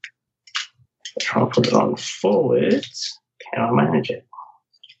try and put it on forwards. Can I manage it?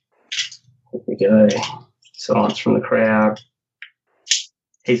 Here we go. Silence from the crowd.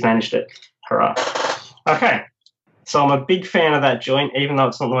 He's managed it. Hurrah. Okay. So I'm a big fan of that joint, even though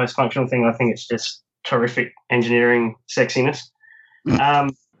it's not the most functional thing. I think it's just terrific engineering sexiness.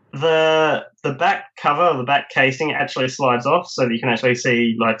 The back cover, the back casing actually slides off so that you can actually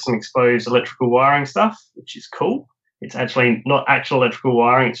see like some exposed electrical wiring stuff, which is cool. It's actually not actual electrical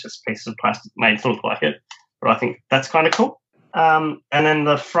wiring, it's just pieces of plastic made to look like it. But I think that's kind of cool. And then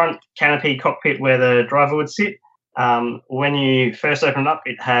the front canopy cockpit where the driver would sit, when you first open it up,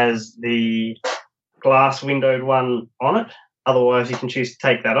 it has the glass windowed one on it. Otherwise, you can choose to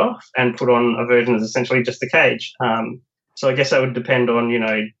take that off and put on a version that's essentially just the cage. So I guess that would depend on,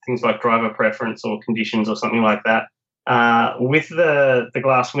 things like driver preference or conditions or something like that. With the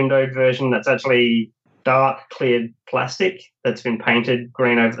glass windowed version, that's actually dark cleared plastic that's been painted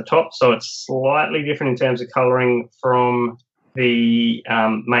green over the top. So it's slightly different in terms of colouring from the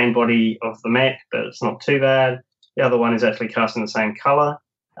main body of the mech, but it's not too bad. The other one is actually cast in the same colour.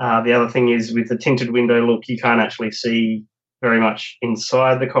 The other thing is with the tinted window look, you can't actually see very much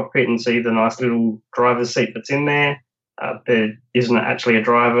inside the cockpit and see the nice little driver's seat that's in there. There isn't actually a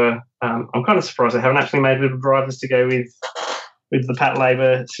driver. I'm kind of surprised they haven't actually made little drivers to go with the Pat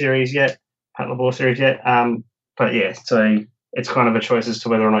Labor series yet, Pat Labor series yet. But yeah, so it's kind of a choice as to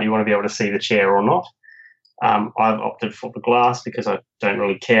whether or not you want to be able to see the chair or not. I've opted for the glass because I don't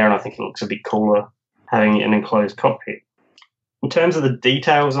really care, and I think it looks a bit cooler having an enclosed cockpit. In terms of the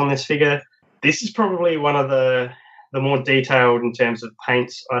details on this figure, this is probably one of the more detailed in terms of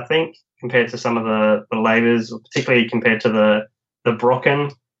paints, I think, compared to some of the Labors, particularly compared to the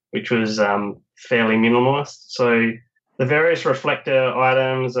Brocken, which was fairly minimalist. So the various reflector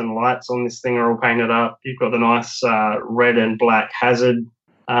items and lights on this thing are all painted up. You've got the nice red and black Hazard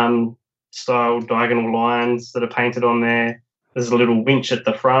style diagonal lines that are painted on there. There's a little winch at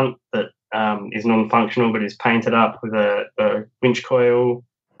the front that is non-functional but is painted up with a winch coil.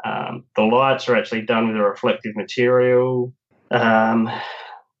 The lights are actually done with a reflective material.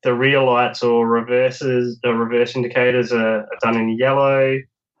 The rear lights or reverse indicators are done in yellow.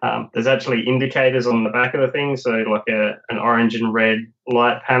 There's actually indicators on the back of the thing, so like an orange and red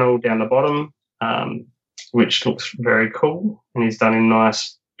light panel down the bottom, which looks very cool and is done in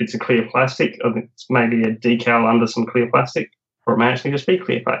nice bits of clear plastic. I think it's maybe a decal under some clear plastic, or it may actually just be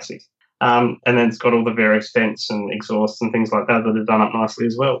clear plastic. And then it's got all the various vents and exhausts and things like that are done up nicely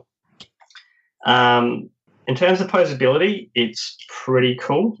as well. In terms of posability, it's pretty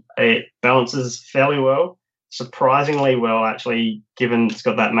cool. It balances fairly well, surprisingly well, actually, given it's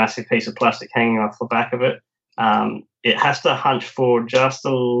got that massive piece of plastic hanging off the back of it. It has to hunch forward just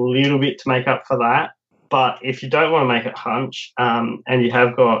a little bit to make up for that. But if you don't want to make it hunch and you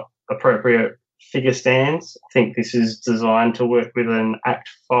have got appropriate figure stands, I think this is designed to work with an Act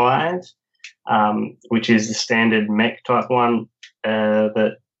 5, which is the standard mech type one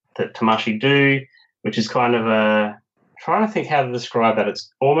that Tamashii do, which is kind of trying to think how to describe that. It's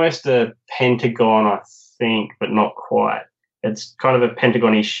almost a pentagon, I think, but not quite. It's kind of a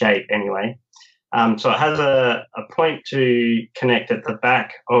pentagon-y shape anyway. So it has a point to connect at the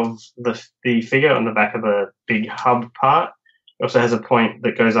back of the figure, on the back of the big hub part. It also has a point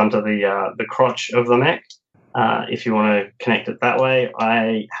that goes under the crotch of the mech, if you want to connect it that way.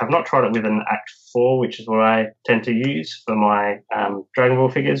 I have not tried it with an Act 4, which is what I tend to use for my Dragon Ball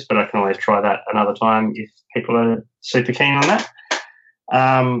figures, but I can always try that another time if people are super keen on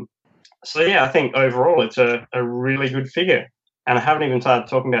that. So yeah, I think overall it's a really good figure. And I haven't even started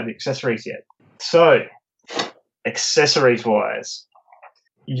talking about the accessories yet. So, accessories-wise,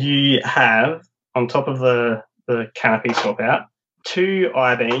 you have, on top of the canopy swap out, 2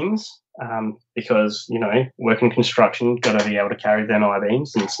 I-beams, because, working construction, got to be able to carry them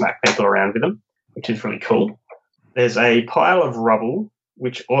I-beams and smack people around with them, which is really cool. There's a pile of rubble,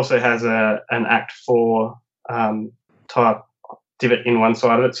 which also has an Act 4 type divot in one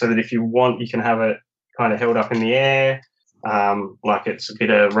side of it, so that if you want, you can have it kind of held up in the air, like it's a bit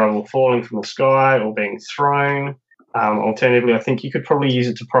of rubble falling from the sky or being thrown. Alternatively, I think you could probably use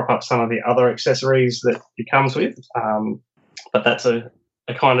it to prop up some of the other accessories that it comes with, but that's a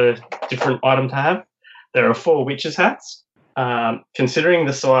kind of different item to have. There are 4 witches' hats. Considering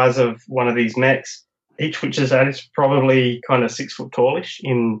the size of one of these mechs, each witch's hat is probably kind of 6 foot tallish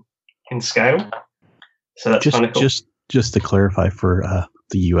in scale. So that's kind of cool. Just to clarify for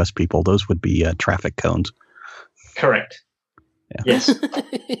the U.S. people, those would be traffic cones. Correct. Yeah. Yes.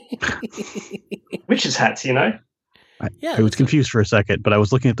 Witches' hats, I was confused for a second, but I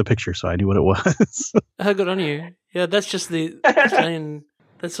was looking at the picture, so I knew what it was. How good on you. Yeah, that's just the Australian,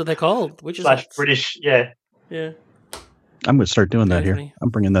 that's what they're called, witches' hats. British, yeah. Yeah. I'm going to start doing that here. I'm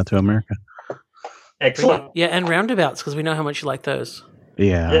bringing that to America. Excellent. Yeah, and roundabouts, because we know how much you like those.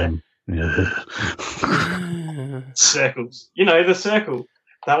 Yeah. Circles. You know, the circle.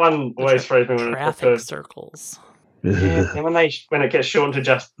 That one always throws me when traffic circles. Yeah, and when it gets shortened to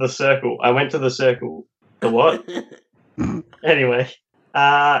just the circle. I went to the circle. The what? Anyway,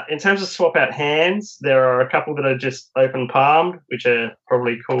 in terms of swap out hands, there are a couple that are just open palmed, which are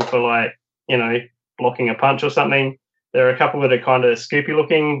probably cool for, like, you know, blocking a punch or something. There are a couple that are kind of scoopy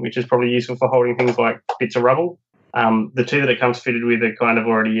looking, which is probably useful for holding things like bits of rubble. The two that it comes fitted with are kind of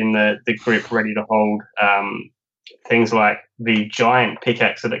already in the grip, ready to hold things like the giant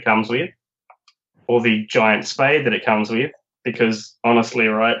pickaxe that it comes with, or the giant spade that it comes with, because honestly,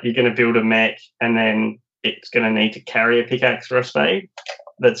 right, you're going to build a mech and then it's going to need to carry a pickaxe or a spade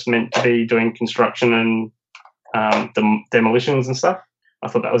that's meant to be doing construction and demolitions and stuff. I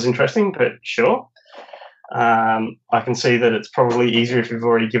thought that was interesting, but sure. I can see that it's probably easier if you've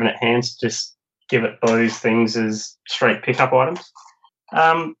already given it hands to just give it those things as straight pickup items.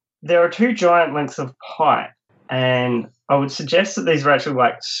 There are two giant lengths of pipe, and I would suggest that these are actually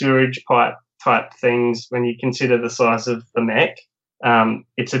like sewage pipe type things when you consider the size of the mech.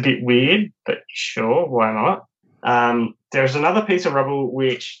 It's a bit weird, but sure, why not? There's another piece of rubble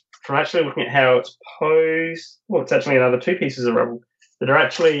which, from actually looking at how it's posed, well, it's actually another two pieces of rubble that are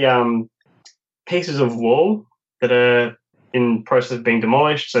actually pieces of wall that are in process of being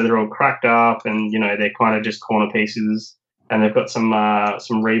demolished, so they're all cracked up, and, you know, they're kind of just corner pieces, and they've got some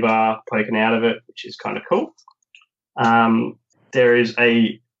rebar poking out of it, which is kind of cool. There is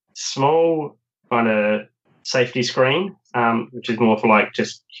a small kind of safety screen, which is more for like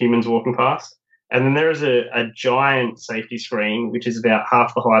just humans walking past, and then there is a giant safety screen, which is about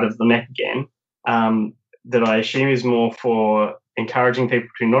half the height of the mech again, that I assume is more for encouraging people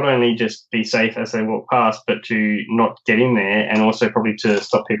to not only just be safe as they walk past, but to not get in there, and also probably to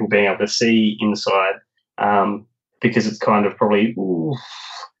stop people being able to see inside, because it's kind of probably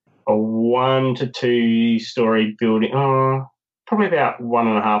a 1 to 2 story building, probably about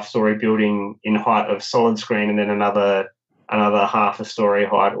 1.5 story building in height of solid screen, and then another half a story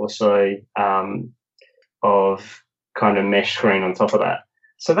height or so of kind of mesh screen on top of that.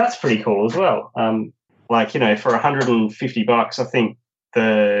 So that's pretty cool as well. Like, you know, for $150, I think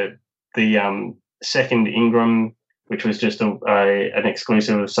the second Ingram, which was just an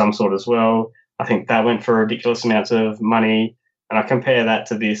exclusive of some sort as well, I think that went for ridiculous amounts of money. And I compare that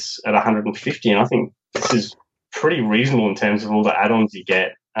to this at $150, and I think this is pretty reasonable in terms of all the add-ons you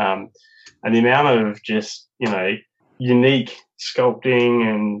get, and the amount of just, you know, unique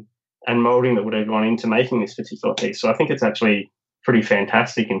sculpting and molding that would have gone into making this particular piece. So I think it's actually pretty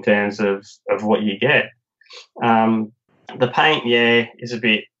fantastic in terms of what you get. The paint, is a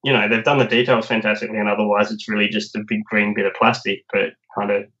bit, you know, they've done the details fantastically, and otherwise it's really just a big green bit of plastic, but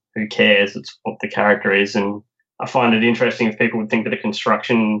kind of who cares? It's what the character is. And I find it interesting if people would think that a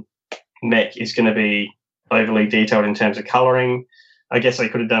construction mech is going to be overly detailed in terms of colouring. I guess they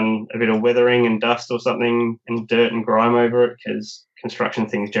could have done a bit of weathering and dust or something and dirt and grime over it, because construction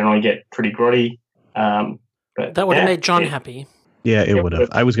things generally get pretty grotty. But that would have made John happy. Yeah, it would have.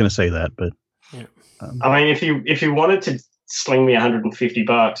 I was going to say that, but yeah. I mean, if you wanted to sling me $150,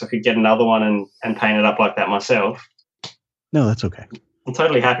 I could get another one and paint it up like that myself. No, that's okay. I'm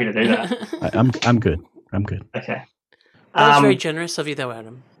totally happy to do that. I'm good. I'm good. Okay. That was very generous of you, though,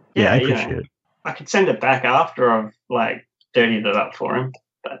 Adam. Yeah, I appreciate it. I could send it back after I've like dirtied it up for him,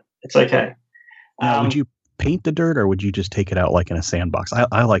 but it's okay. Would you paint the dirt, or would you just take it out like in a sandbox?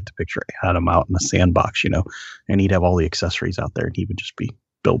 I like to picture Adam out in a sandbox, you know, and he'd have all the accessories out there, and he would just be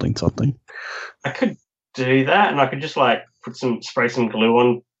building something. I could do that, and I could just like spray some glue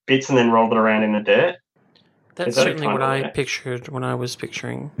on bits and then roll it around in the dirt. That's certainly what I pictured when I was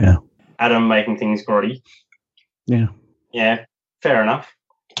picturing. Yeah. Adam making things grotty. Yeah. Yeah, fair enough.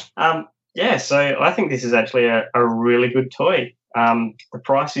 So I think this is actually a really good toy. The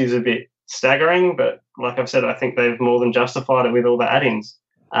price is a bit staggering, but like I've said, I think they've more than justified it with all the add-ins.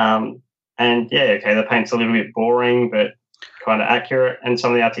 The paint's a little bit boring, but kind of accurate, and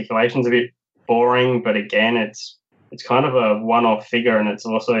some of the articulation's a bit boring, but again, it's kind of a one-off figure, and it's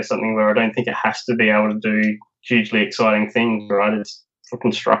also something where I don't think it has to be able to do hugely exciting things, right? It's for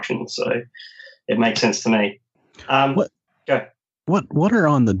construction, so it makes sense to me. Go. What are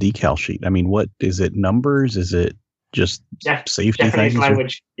on the decal sheet? I mean, what is it? Numbers? Is it just safety Japanese things?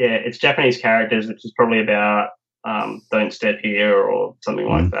 Language? Yeah, it's Japanese characters, which is probably about "Don't step here" or something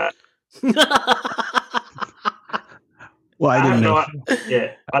like that. Well, I didn't know.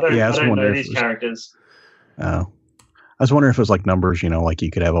 I don't know these characters. Oh, I was wondering if it was like numbers, you know, like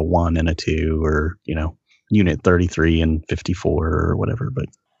you could have a 1 and a 2, or, you know, unit 33 and 54 or whatever. But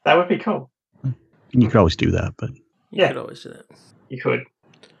that would be cool. You could always do that, but you could always do that. You could.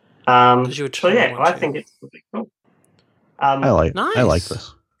 So yeah, I think it's pretty cool. I like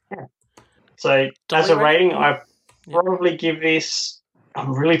this. Yeah. So as a rating, I probably give this.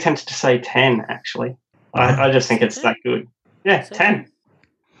 I'm really tempted to say 10. Actually, I just think it's that good. Yeah, 10.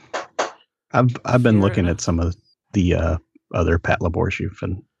 I've been looking at some of the other Pat Labors you've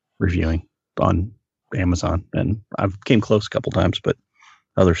been reviewing on Amazon, and I've came close a couple times, but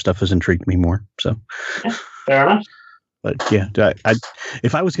other stuff has intrigued me more. So, yeah, fair enough. But yeah,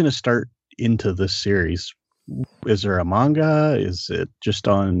 if I was going to start into this series, is there a manga? Is it just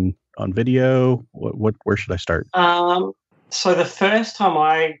on video? Where should I start? So the first time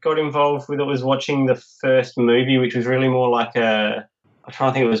I got involved with it was watching the first movie, which was really more like I'm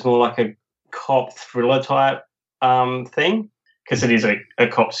trying to think, it was more like a cop thriller type thing, because it is a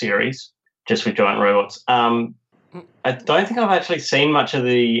cop series just with giant robots. I don't think I've actually seen much of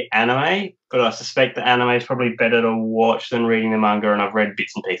the anime, but I suspect the anime is probably better to watch than reading the manga, and I've read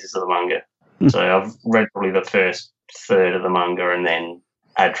bits and pieces of the manga. So I've read probably the first third of the manga and then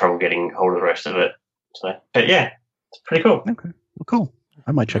had trouble getting hold of the rest of it. So, but yeah, it's pretty cool. Okay, well, cool.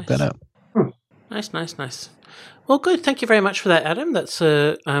 I might check that out. Nice. Well, good. Thank you very much for that, Adam. That's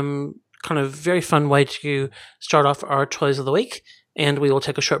a kind of very fun way to start off our Toys of the Week. And we will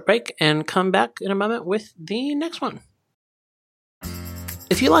take a short break and come back in a moment with the next one.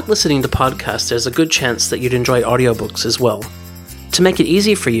 If you like listening to podcasts, there's a good chance that you'd enjoy audiobooks as well. To make it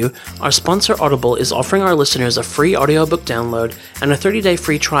easy for you, our sponsor Audible is offering our listeners a free audiobook download and a 30-day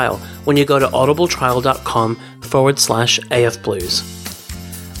free trial when you go to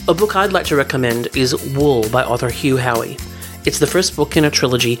audibletrial.com/afblues. A book I'd like to recommend is Wool by author Hugh Howey. It's the first book in a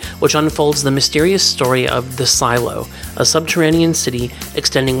trilogy which unfolds the mysterious story of The Silo, a subterranean city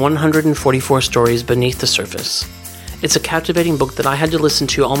extending 144 stories beneath the surface. It's a captivating book that I had to listen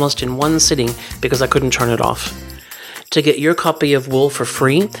to almost in one sitting because I couldn't turn it off. To get your copy of Wool for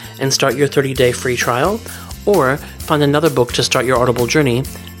free and start your 30-day free trial, or find another book to start your Audible journey,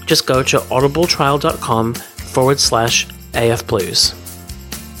 just go to audibletrial.com/afblues.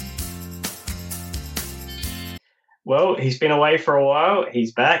 Well, he's been away for a while.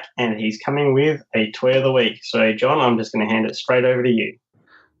 He's back, and he's coming with a Toy of the Week. So, John, I'm just going to hand it straight over to you.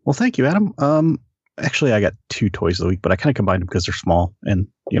 Well, thank you, Adam. Actually, I got 2 Toys of the Week, but I kind of combined them because they're small and,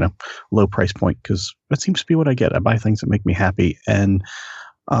 low price point, because that seems to be what I get. I buy things that make me happy. And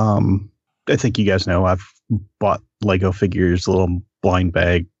I think you guys know I've bought Lego figures, little blind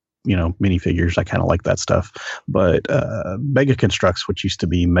bag, minifigures. I kind of like that stuff. But Mega Constructs, which used to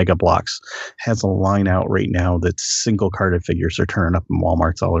be Mega Blocks, has a line out right now that's single carded figures. They're turning up in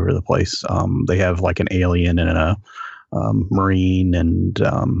Walmarts all over the place. They have like an alien and a Marine, and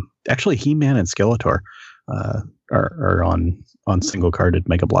actually He-Man and Skeletor are on single carded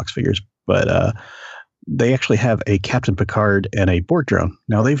Mega Blocks figures. But they actually have a Captain Picard and a Borg drone.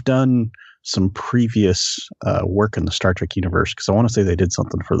 Now they've done some previous work in the Star Trek universe, because I want to say they did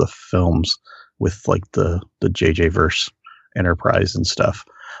something for the films with like the JJ verse Enterprise and stuff.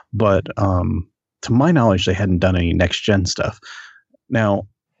 But to my knowledge, they hadn't done any next gen stuff. Now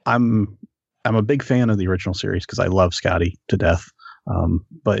I'm a big fan of the original series because I love Scotty to death.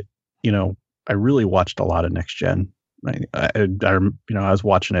 But I really watched a lot of next gen. I was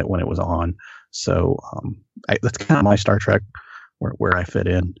watching it when it was on. So that's kind of my Star Trek where I fit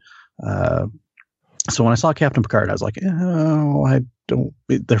in. So when I saw Captain Picard, I was like, I don't.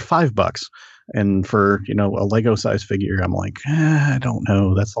 They're $5, and for a Lego size figure, I'm like, I don't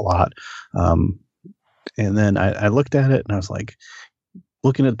know, that's a lot. And then I looked at it, and I was like,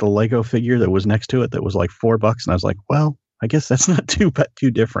 looking at the Lego figure that was next to it that was like $4, and I was like, well, I guess that's not too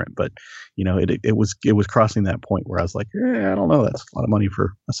different. But it was crossing that point where I was like, I don't know, that's a lot of money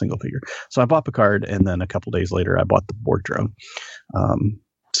for a single figure. So I bought Picard, and then a couple days later, I bought the Borg drone.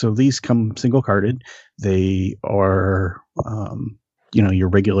 So these come single carded. They are, your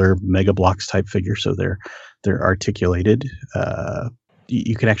regular Mega Blocks type figure. So they're articulated.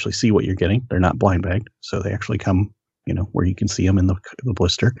 You can actually see what you're getting. They're not blind bagged. So they actually come, where you can see them in the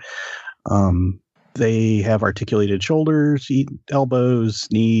blister. They have articulated shoulders, elbows,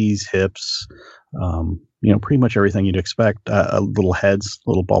 knees, hips, pretty much everything you'd expect. Little heads,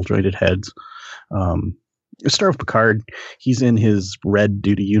 little ball jointed heads. Let's start with Picard. He's in his red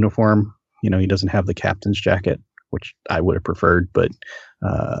duty uniform. He doesn't have the captain's jacket, which I would have preferred, but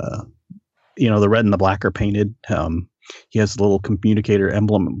the red and the black are painted. He has the little communicator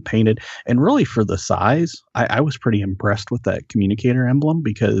emblem painted, and really for the size, I was pretty impressed with that communicator emblem,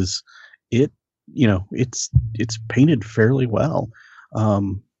 because it's painted fairly well.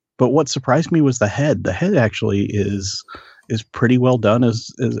 But what surprised me was the head. The head actually is pretty well done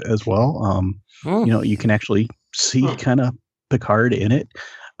as well. You can actually see kind of Picard in it.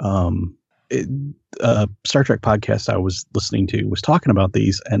 Star Trek podcast I was listening to was talking about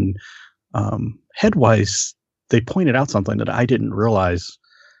these, and headwise, they pointed out something that I didn't realize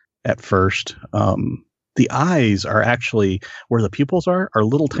at first. The eyes are actually, where the pupils are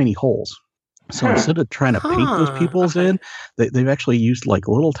little tiny holes. So instead of trying to paint those pupils in, they've actually used like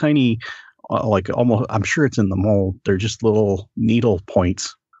little tiny, like almost, I'm sure it's in the mold, they're just little needle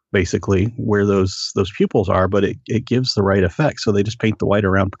points basically where those pupils are, but it gives the right effect. So they just paint the white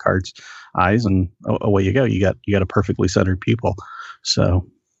around Picard's eyes, and away you go. You got a perfectly centered pupil. So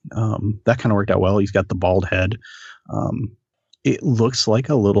that kind of worked out well. He's got the bald head. It looks like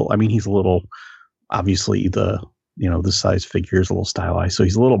a little, I mean, he's a little, obviously the size figure is a little stylized. So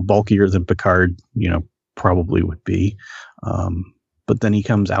he's a little bulkier than Picard, probably would be. But then he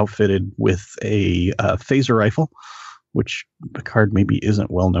comes outfitted with a phaser rifle, which Picard maybe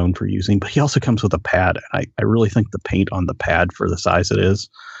isn't well known for using, but he also comes with a pad. And I really think the paint on the pad for the size it is,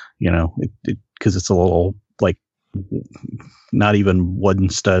 because it's a little like not even one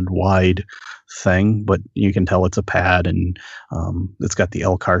stud wide thing, but you can tell it's a pad, and it's got the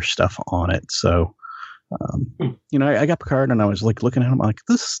Elcar stuff on it. So, I got Picard, and I was like looking at him like,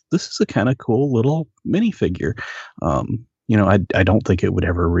 this is a kind of cool little minifigure. I don't think it would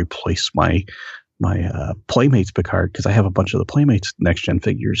ever replace my Playmates Picard, because I have a bunch of the Playmates Next Gen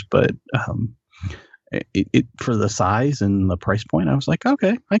figures, but it for the size and the price point, I was like,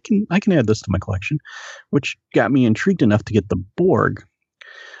 okay, I can add this to my collection, which got me intrigued enough to get the Borg.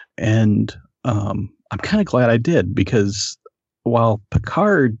 And I'm kind of glad I did, because while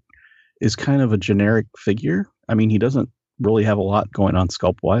Picard is kind of a generic figure, I mean, he doesn't really have a lot going on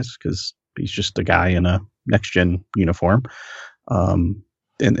sculpt wise, because he's just a guy in a Next Gen uniform.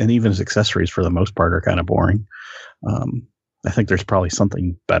 And even his accessories for the most part are kind of boring. I think there's probably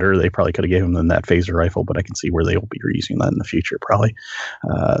something better they probably could have given him than that phaser rifle, but I can see where they will be reusing that in the future probably.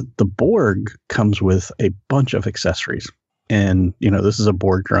 The Borg comes with a bunch of accessories, and this is a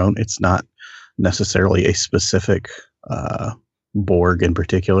Borg drone. It's not necessarily a specific Borg in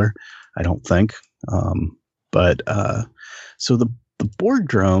particular, I don't think. So the Borg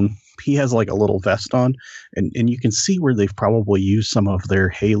drone, he has like a little vest on, and you can see where they've probably used some of their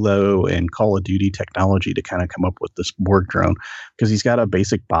Halo and Call of Duty technology to kind of come up with this Borg drone, because he's got a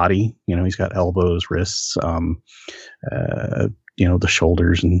basic body. He's got elbows, wrists, the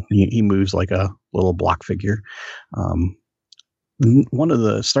shoulders, and he moves like a little block figure.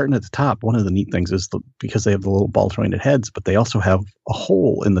 Starting at the top, one of the neat things is because they have the little ball jointed heads, but they also have a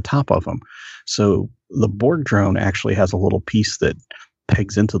hole in the top of them. So the Borg drone actually has a little piece that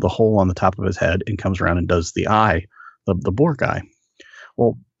pegs into the hole on the top of his head and comes around and does the eye, the Borg eye.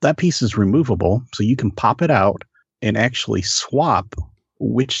 Well, that piece is removable, so you can pop it out and actually swap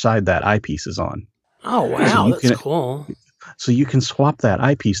which side that eyepiece is on. Oh, wow, that's cool. So you can swap that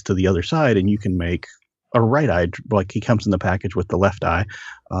eyepiece to the other side, and you can make a right eye, like he comes in the package with the left eye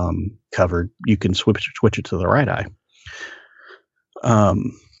covered. You can switch it to the right eye.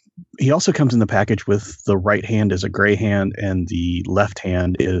 He also comes in the package with the right hand is a gray hand, and the left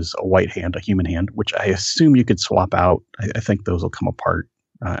hand is a white hand, a human hand, which I assume you could swap out. I think those will come apart.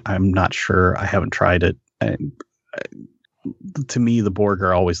 I'm not sure. I haven't tried it. To me, the Borg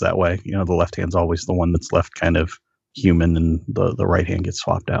are always that way. The left hand's always the one that's left kind of human, and the right hand gets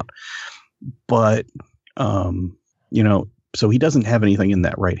swapped out. But, so he doesn't have anything in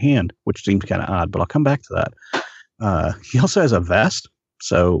that right hand, which seems kind of odd, but I'll come back to that. He also has a vest.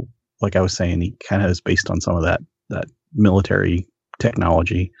 So, like I was saying, he kind of is based on some of that military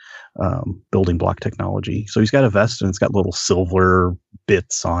technology, building block technology. So he's got a vest, and it's got little silver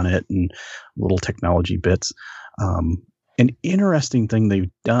bits on it and little technology bits. An interesting thing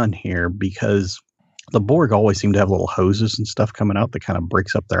they've done here, because the Borg always seem to have little hoses and stuff coming out that kind of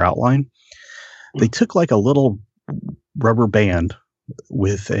breaks up their outline. They took like a little rubber band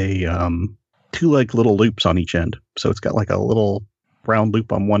with a two like little loops on each end. So it's got like a little round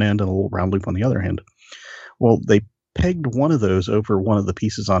loop on one end and a little round loop on the other end. Well, they pegged one of those over one of the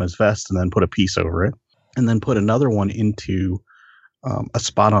pieces on his vest, and then put a piece over it, and then put another one into a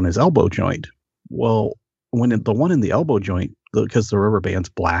spot on his elbow joint. Well, when the one in the elbow joint, because the rubber band's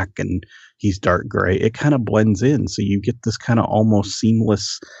black and he's dark gray, it kind of blends in. So you get this kind of almost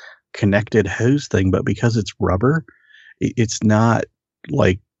seamless connected hose thing, but because it's rubber, it's not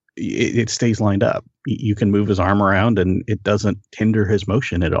like it stays lined up. You can move his arm around and it doesn't hinder his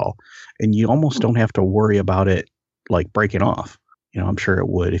motion at all. And you almost don't have to worry about it like breaking off. I'm sure it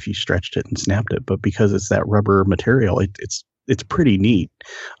would if you stretched it and snapped it, but because it's that rubber material, it's pretty neat.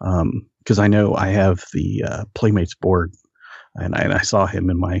 Because I know I have the Playmates Borg, and I saw him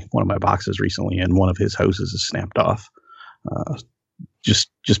in one of my boxes recently, and one of his hoses is snapped off.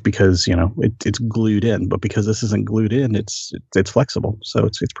 just because, you know, it's glued in, but because this isn't glued in, it's flexible. So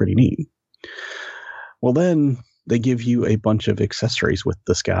it's pretty neat. Well, then they give you a bunch of accessories with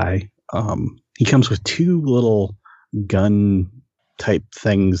this guy. He comes with 2 little gun type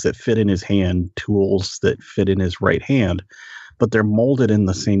things that fit in his hand, tools that fit in his right hand, but they're molded in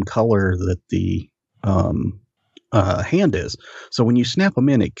the same color that the hand is. So when you snap them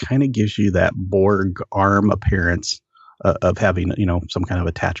in, it kind of gives you that Borg arm appearance of having, you know, some kind of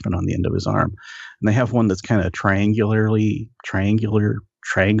attachment on the end of his arm. And they have one that's kind of triangleish,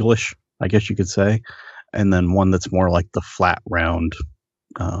 I guess you could say. And then one that's more like the flat round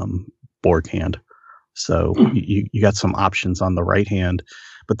Borg hand. So you got some options on the right hand,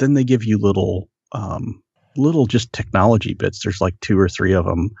 but then they give you little just technology bits. There's like 2 or 3 of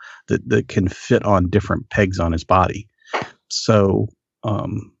them that can fit on different pegs on his body. So,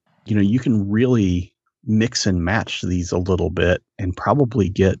 you know, you can really mix and match these a little bit and probably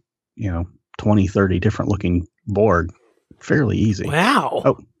get, you know, 20, 30 different looking Borg fairly easy. Wow.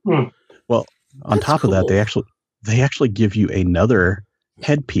 Oh, well, on That's top cool. of that, they actually give you another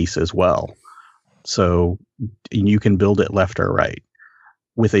headpiece as well. So you can build it left or right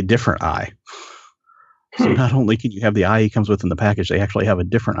with a different eye. So not only can you have the eye he comes with in the package, they actually have a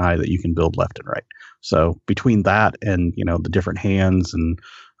different eye that you can build left and right. So between that and, you know, the different hands and,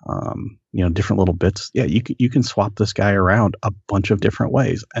 you know, different little bits, yeah, you can swap this guy around a bunch of different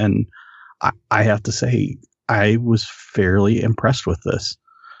ways. And I have to say, I was fairly impressed with this.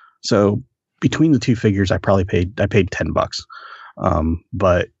 So between the 2 figures, I paid $10.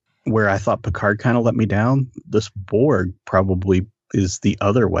 But where I thought Picard kind of let me down, this Borg probably is the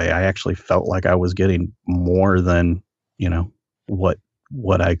other way. I actually felt like I was getting more than, you know, what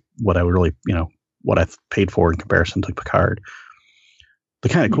I really, you know, what I paid for in comparison to Picard. The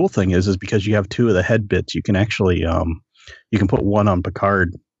kind of cool thing is because you have 2 of the head bits, you can actually you can put one on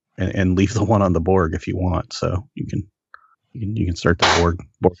Picard and leave the one on the Borg if you want. So you can start the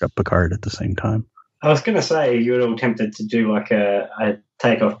Borg up Picard at the same time. I was going to say, you were all tempted to do like a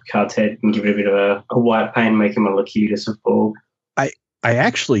take off Picard's head and give it a bit of a white paint, make him a Locutus of Borg. I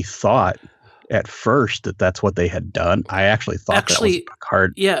actually thought at first that's what they had done. I actually thought that was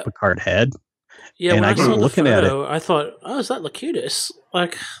Picard head. Yeah, and when I saw the looking photo, at it, I thought, oh, is that Locutus?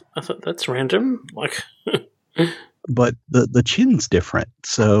 Like, I thought that's random. Like, but the chin's different.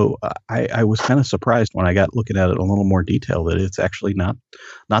 So I was kind of surprised when I got looking at it in a little more detail that it's actually not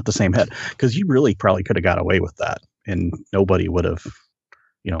the same head. Because you really probably could have got away with that, and nobody would have,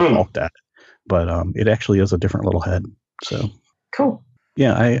 you know, balked at it. But it actually is a different little head. So cool.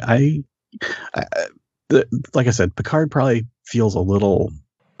 Yeah, I like I said, Picard probably feels a little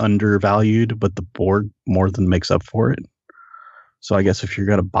undervalued, but the Borg more than makes up for it. So I guess if you're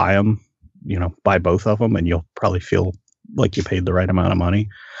going to buy them, you know, buy both of them and you'll probably feel like you paid the right amount of money.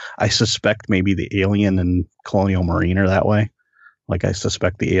 I suspect maybe the Alien and Colonial Marine are that way. Like I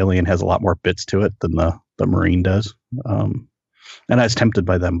suspect the Alien has a lot more bits to it than the Marine does. And I was tempted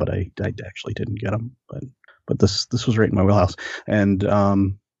by them, but I actually didn't get them. But this was right in my wheelhouse. And,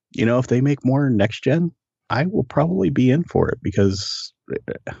 you know, if they make more next gen, I will probably be in for it because,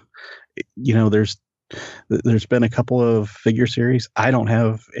 you know, there's been a couple of figure series. I don't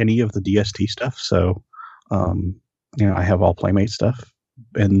have any of the DST stuff. So, you know, I have all Playmate stuff.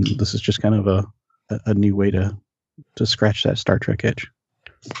 And this is just kind of a new way to scratch that Star Trek itch.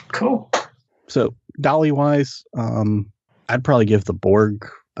 Cool. So Dolly wise, I'd probably give the Borg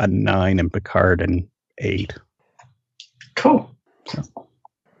a 9 and Picard an 8. Cool.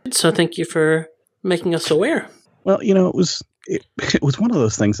 So thank you for making us aware. Well, you know, it was one of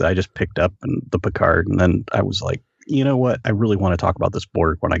those things that I just picked up in the Picard, and then I was like, you know what? I really want to talk about this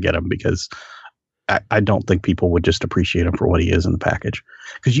Borg when I get him because I don't think people would just appreciate him for what he is in the package.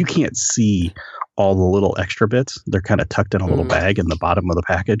 Because you can't see all the little extra bits. They're kind of tucked in a little bag in the bottom of the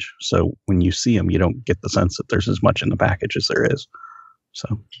package. So when you see them, you don't get the sense that there's as much in the package as there is.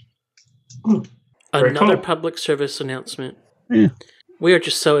 So another public service announcement. Yeah. We are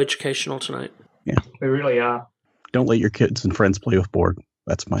just so educational tonight. Yeah. We really are. Don't let your kids and friends play with Borg.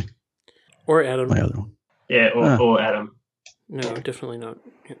 That's my... Or Adam. My other one. Yeah, or Adam. No, definitely not.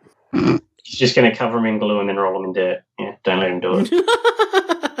 Yeah. He's just going to cover him in glue and then roll him in dirt. Yeah, don't let him do it.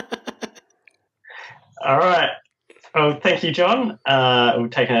 All right. Oh, thank you, John. We'll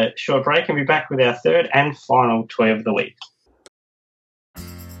take a short break and be back with our third and final toy of the week.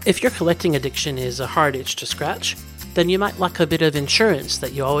 If your collecting addiction is a hard itch to scratch, then you might like a bit of insurance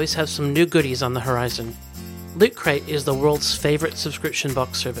that you always have some new goodies on the horizon. Loot Crate is the world's favorite subscription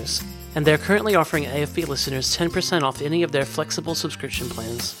box service, and they're currently offering AFB listeners 10% off any of their flexible subscription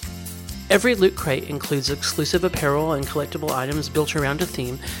plans. Every loot crate includes exclusive apparel and collectible items built around a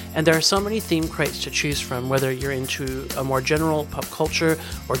theme, and there are so many theme crates to choose from, whether you're into a more general pop culture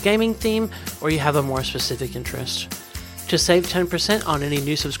or gaming theme, or you have a more specific interest. To save 10% on any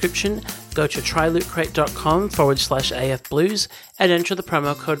new subscription, go to trylootcrate.com/AFBlues and enter the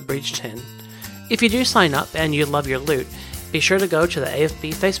promo code BREACH10. If you do sign up and you love your loot, be sure to go to the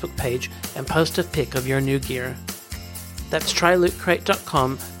AFB Facebook page and post a pic of your new gear. That's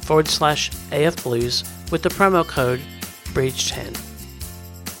trylootcrate.com/AFBlues with the promo code BREACH10.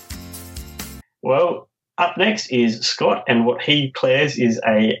 Well, up next is Scott, and what he declares is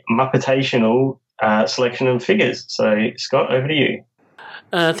a Muppetational selection of figures. So, Scott, over to you.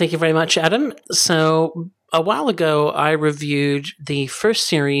 Thank you very much, Adam. So, a while ago, I reviewed the first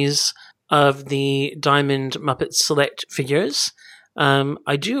series of the Diamond Muppet Select figures.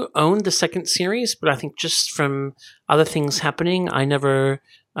 I do own the second series, but I think just from other things happening, I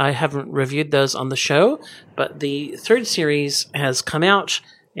haven't reviewed those on the show. But the third series has come out,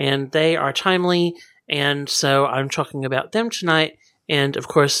 and they are timely, and so I'm talking about them tonight. And of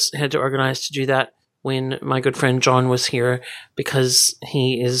course, had to organize to do that when my good friend John was here, because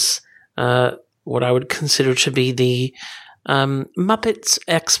he is what I would consider to be the Muppets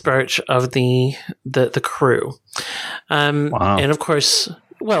expert of the crew. Wow. And of course,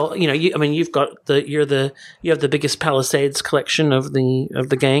 well, you have the biggest Palisades collection of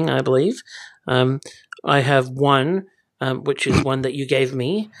the gang, I believe. I have one, which is one that you gave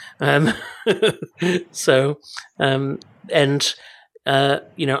me.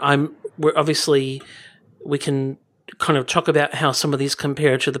 We can kind of talk about how some of these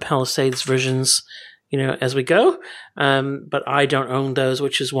compare to the Palisades versions, as we go. But I don't own those,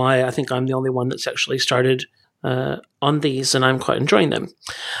 which is why I think I'm the only one that's actually started on these, and I'm quite enjoying them.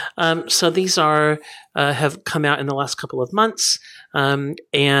 So these have come out in the last couple of months,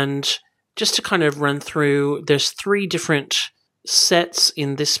 and just to kind of run through, there's 3 different sets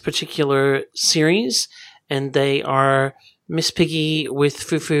in this particular series, and they are Miss Piggy with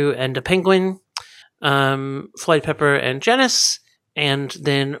Fufu and a penguin, Flight Pepper and Janice, and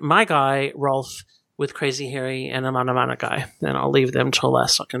then my guy, Rolf, with Crazy Harry and a Mana Mana guy. And I'll leave them till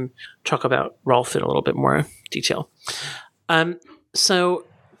last so I can talk about Rolf in a little bit more detail. So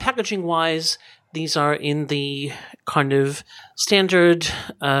packaging-wise, these are in the kind of standard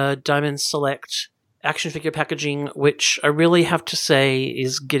Diamond Select action figure packaging, which I really have to say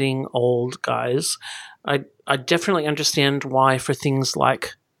is getting old, guys. I definitely understand why for things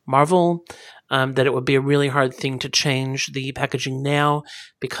like Marvel, that it would be a really hard thing to change the packaging now,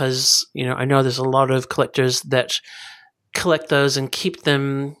 because I know there's a lot of collectors that collect those and keep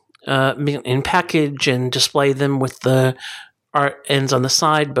them in package and display them with the art ends on the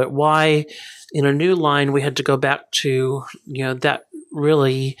side. But why in a new line we had to go back to that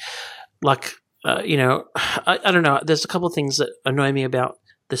really I don't know. There's a couple of things that annoy me about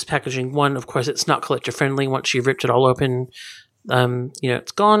this packaging. One, of course, it's not collector friendly. Once you've ripped it all open,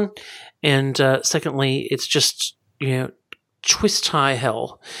 it's gone. And secondly, it's just twist tie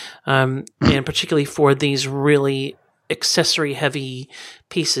hell, and particularly for these really accessory heavy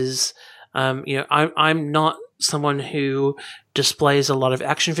pieces. I'm not someone who displays a lot of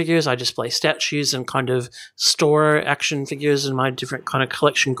action figures. I display statues and kind of store action figures in my different kind of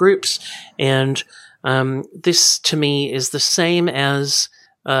collection groups. And this to me is the same as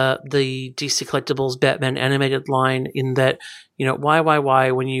the DC Collectibles Batman animated line, in that, why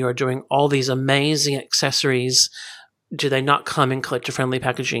when you are doing all these amazing accessories, do they not come in collector-friendly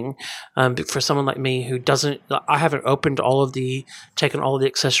packaging? For someone like me who doesn't, I haven't taken all of the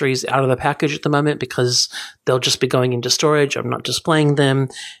accessories out of the package at the moment, because they'll just be going into storage. I'm not displaying them.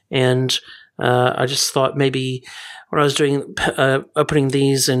 And I just thought maybe when I was doing opening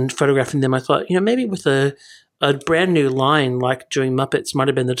these and photographing them, I thought, maybe with a brand new line like doing Muppets might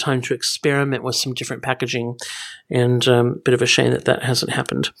have been the time to experiment with some different packaging, and a bit of a shame that hasn't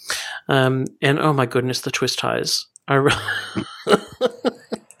happened. And oh my goodness, the twist ties. I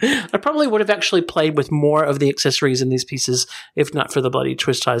probably would have actually played with more of the accessories in these pieces if not for the bloody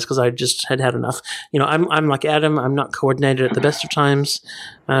twist ties, because I just had enough. I'm like Adam. I'm not coordinated at the best of times,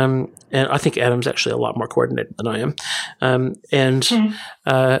 and I think Adam's actually a lot more coordinated than I am.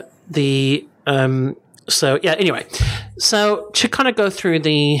 So yeah, anyway. So to kind of go through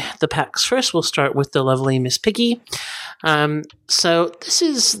the packs first, we'll start with the lovely Miss Piggy. So this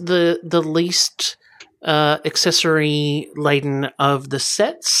is the least accessory laden of the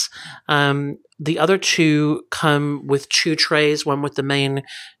sets. The other 2 come with 2 trays, one with the main,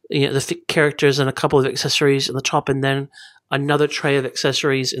 the characters and a couple of accessories in the top, and then another tray of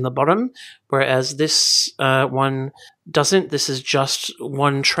accessories in the bottom, whereas this one doesn't. This is just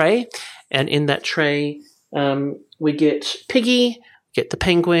one tray. And in that tray, we get Piggy, get the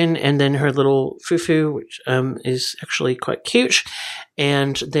penguin, and then her little Fufu, which is actually quite cute.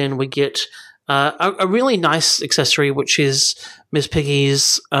 And then we get a really nice accessory, which is Miss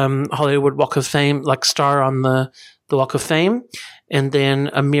Piggy's Hollywood Walk of Fame, like star on the Walk of Fame. And then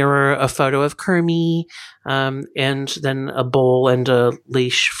a mirror, a photo of Kermie, and then a bowl and a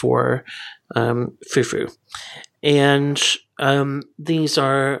leash for Fufu. And these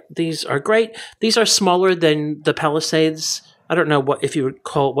are great. These are smaller than the Palisades. I don't know what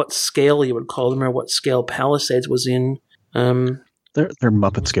scale you would call them, or what scale Palisades was in. They're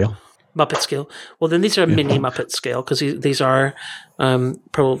Muppet scale. Muppet scale. Well, then these are mini Muppet scale, because these are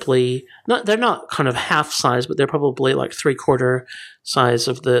probably not. They're not kind of half size, but they're probably like 3/4 size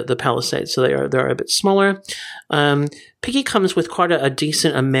of the Palisades. So they're a bit smaller. Piggy comes with quite a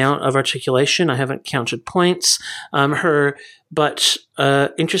decent amount of articulation. I haven't counted points. But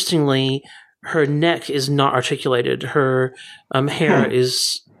interestingly, her neck is not articulated. Her hair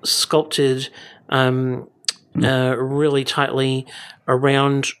is sculpted really tightly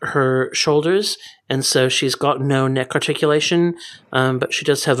around her shoulders, and so she's got no neck articulation, but she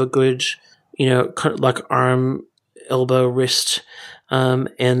does have a good, kind of like arm, elbow, wrist,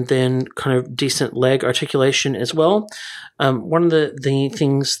 and then kind of decent leg articulation as well. One of the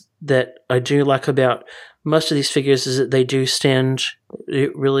things that I do like about most of these figures is that they do stand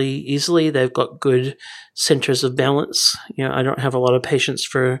really easily. They've got good centers of balance. I don't have a lot of patience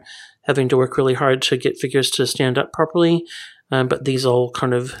for having to work really hard to get figures to stand up properly. But these all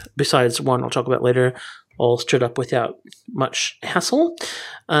kind of, besides one I'll talk about later, all stood up without much hassle.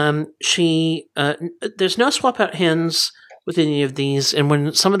 There's no swap out hands with any of these, and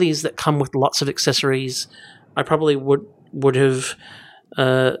when some of these that come with lots of accessories, I probably would have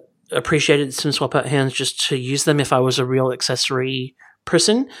appreciated some swap out hands just to use them if I was a real accessory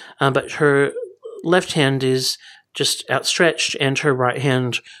person. But her left hand is just outstretched, and her right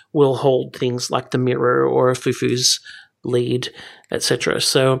hand will hold things like the mirror or Fufu's lead, etc.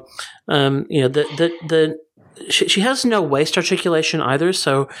 So, she has no waist articulation either.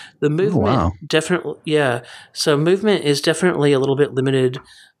 So the movement definitely, So movement is definitely a little bit limited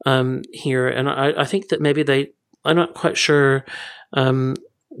here, and I think that maybe I'm not quite sure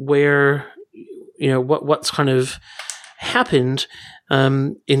where, what's kind of happened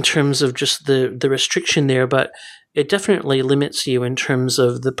in terms of just the restriction there, but it definitely limits you in terms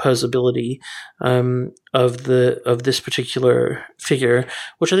of the posability of this particular figure,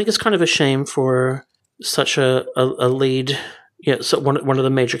 which I think is kind of a shame for such a lead. So one of the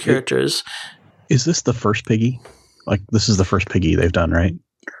major characters. Is this the first Piggy? Like, this is the first Piggy they've done, right?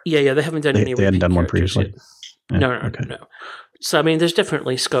 Yeah. They haven't done any. They hadn't done one previously. Yeah, no. So I mean, there's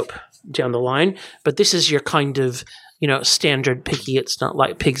definitely scope down the line, but this is your kind of standard Piggy. It's not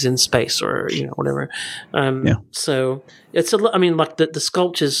like Pigs in Space or whatever. So it's like the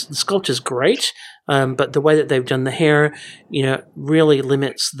sculpt is great, but the way that they've done the hair, really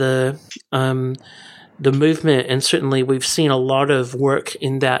limits the movement. And certainly we've seen a lot of work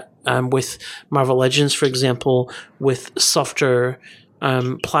in that with Marvel Legends, for example, with softer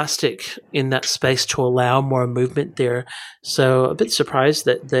plastic in that space to allow more movement there. So a bit surprised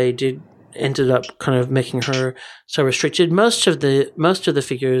that they ended up kind of making her so restricted. Most of the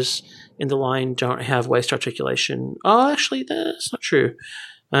figures in the line don't have waist articulation. Oh, actually, that's not true.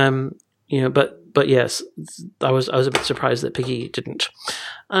 But yes, I was a bit surprised that Piggy didn't.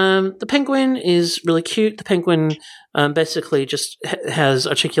 The penguin is really cute. The penguin basically just has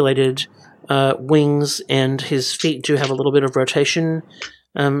articulated wings, and his feet do have a little bit of rotation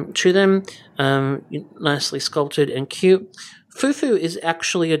to them. Nicely sculpted and cute. Fufu is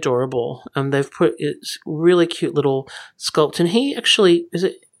actually adorable. They've put it's really cute little sculpt, and he actually is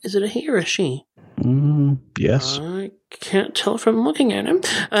it a he or a she? Yes. I can't tell from looking at him.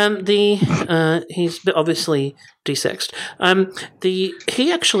 He's obviously desexed.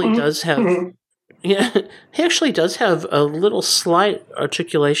 He actually does have. Yeah, he actually does have a little slight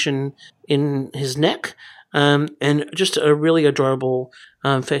articulation in his neck, and just a really adorable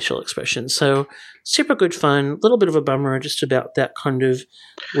facial expression. So super good fun. A little bit of a bummer just about that kind of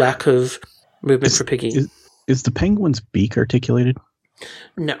lack of movement for Piggy. Is the penguin's beak articulated?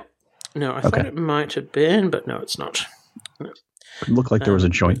 No. I thought it might have been, but no, it's not. No. It looked like there was a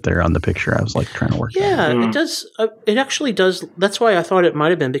joint there on the picture. I was like trying to work. Yeah, it does. It actually does. That's why I thought it might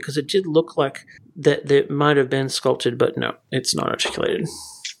have been, because it did look like that it might have been sculpted, but no, it's not articulated.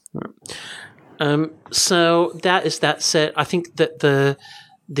 So that is that set. I think that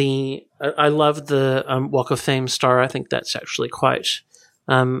I love the Walk of Fame star. I think that's actually quite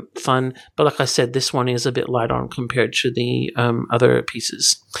fun. But like I said, this one is a bit light on compared to the other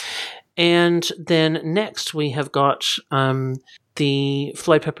pieces. And then next we have got the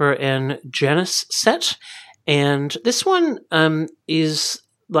Floyd Pepper and Janice set. And this one is,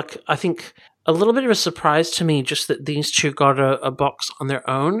 like, I think a little bit of a surprise to me, just that these two got a box on their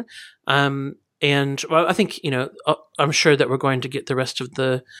own. And well, I think, I'm sure that we're going to get the rest of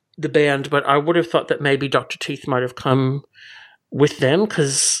the band, but I would have thought that maybe Dr. Teeth might have come with them,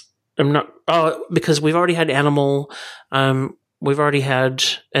 because we've already had Animal, we've already had,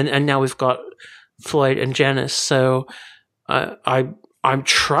 and now we've got Floyd and Janice, so I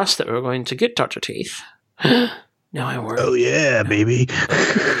trust that we're going to get Dr. Teeth. Now I worry. Oh yeah, baby.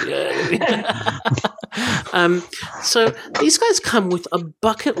 So these guys come with a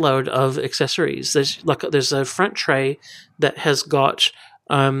bucket load of accessories. There's a front tray that has got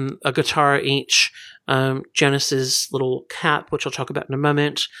a guitar each, Janice's little cap, which I'll talk about in a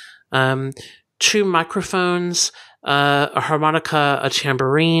moment, 2 microphones, a harmonica, a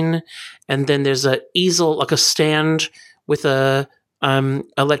tambourine, and then there's a easel, like a stand with a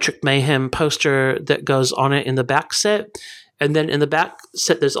Electric Mayhem poster that goes on it in the back set. And then in the back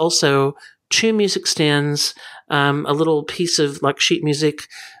set, there's also 2 music stands, a little piece of like sheet music,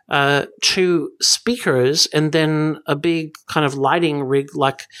 2 speakers, and then a big kind of lighting rig,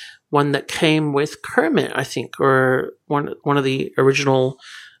 like one that came with Kermit, I think, or one of the original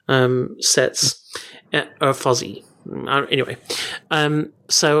sets, or Fuzzy. Anyway,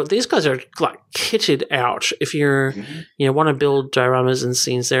 so these guys are like kitted out. If you're, want to build dioramas and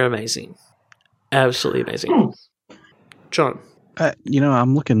scenes, they're amazing, absolutely amazing. John,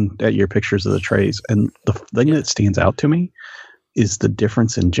 I'm looking at your pictures of the trays, and the thing that stands out to me is the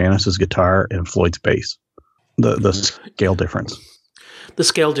difference in Janice's guitar and Floyd's bass. The scale difference. The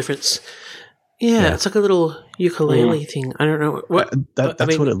scale difference. Yeah, it's like a little ukulele thing. I don't know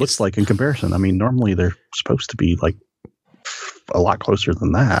that's what it looks like in comparison. I mean, normally they're supposed to be like a lot closer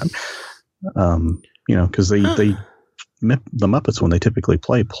than that. Because the Muppets, when they typically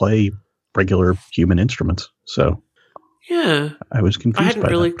play regular human instruments. So yeah, I was confused. I hadn't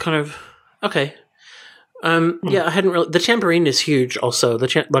really kind of okay. Yeah, I hadn't really. The tambourine is huge. Also, the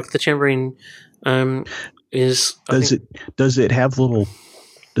tambourine is. Does it have little?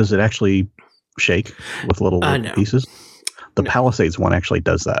 Does it actually shake with little no. pieces? The Palisades one actually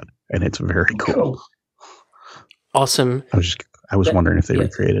does that, and it's very cool. Awesome. I was wondering if they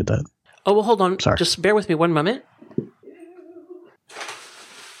recreated that. Oh, well, hold on. Sorry. Just bear with me one moment.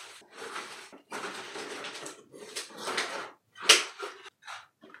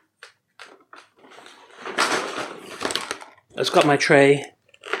 I've got my tray.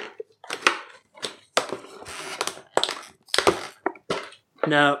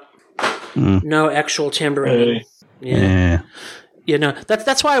 No actual tambourine. Yeah.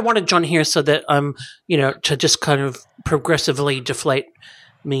 That's why I wanted John here, so that to just kind of progressively deflate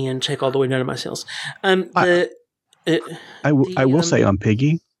me and take all the wind out of my sails. I will say on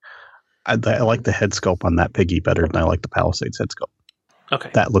Piggy, I like the head sculpt on that Piggy better than I like the Palisades head sculpt. Okay,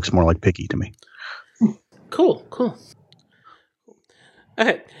 that looks more like Piggy to me. Cool.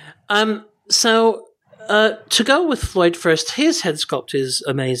 Okay, so. To go with Floyd first, his head sculpt is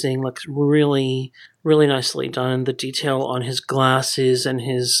amazing, like really, really nicely done. The detail on his glasses and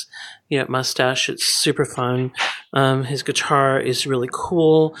his, mustache, it's super fun. His guitar is really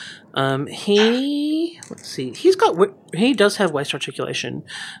cool. He does have waist articulation,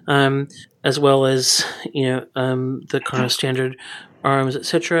 as well as, the kind of standard arms,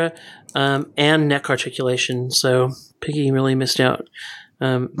 etc., and neck articulation. So Piggy really missed out.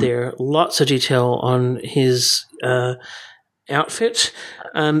 There are lots of detail on his outfit.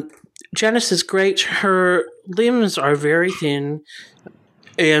 Janice is great. Her limbs are very thin,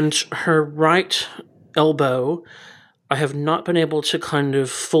 and her right elbow, I have not been able to kind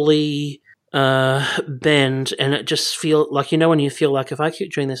of fully bend, and it just feels like, when you feel like if I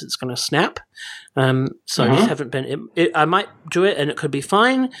keep doing this, it's going to snap. So I just haven't been. I might do it, and it could be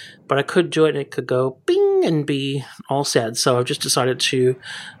fine, but I could do it, and it could go bing and be all sad. So I've just decided to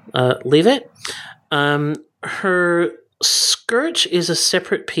leave it. Her skirt is a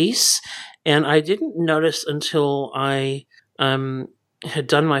separate piece, and I didn't notice until I had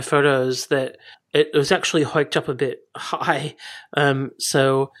done my photos that it was actually hiked up a bit high.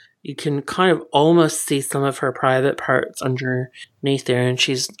 So you can kind of almost see some of her private parts underneath there, and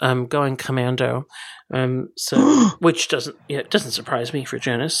she's going commando. Which doesn't surprise me for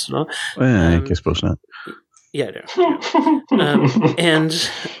Janice. No? I suppose not. Yeah, no.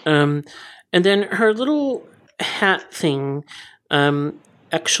 And then her little hat thing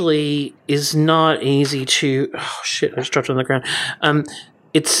actually is not easy to. Oh shit! I just dropped it on the ground.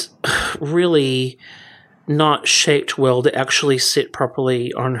 It's really not shaped well to actually sit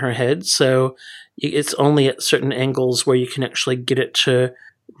properly on her head. So it's only at certain angles where you can actually get it to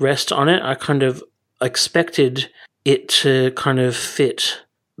rest on it. I kind of expected it to kind of fit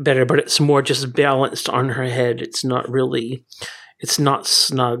better, but it's more just balanced on her head. It's not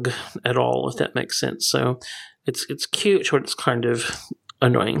snug at all, if that makes sense. So it's cute, but it's kind of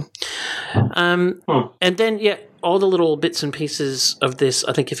annoying. And then, all the little bits and pieces of this,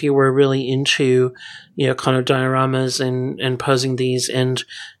 I think if you were really into, kind of dioramas and posing these, and,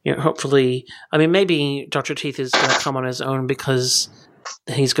 hopefully, I mean, maybe Dr. Teeth is going to come on his own because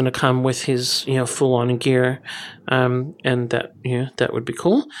he's going to come with his, full-on gear, and that would be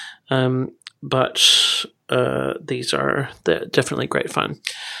cool. But these are definitely great fun.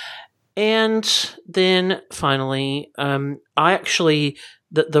 And then finally, I actually,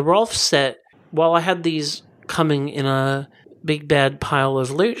 the Rolf set, while I had these coming in a big bad pile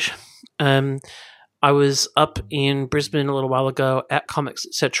of loot, I was up in Brisbane a little while ago at Comics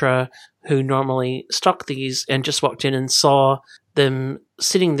Etc., who normally stock these, and just walked in and saw them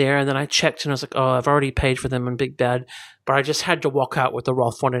sitting there, and then I checked and I was like, oh, I've already paid for them on Big Bad, but I just had to walk out with the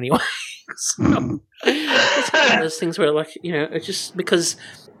Rolf one anyway. So it's one of those things where, like, it's just because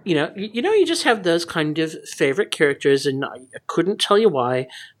you just have those kind of favorite characters, and I couldn't tell you why,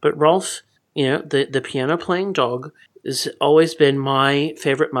 but Rolf, the piano playing dog, has always been my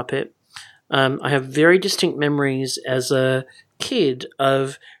favorite Muppet. I have very distinct memories as a kid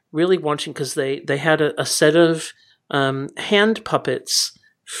of really wanting, because they had a set of hand puppets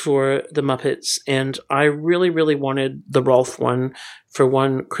for the Muppets, and I really, really wanted the Rolf one for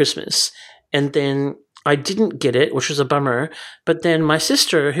one Christmas. And then I didn't get it, which was a bummer. But then my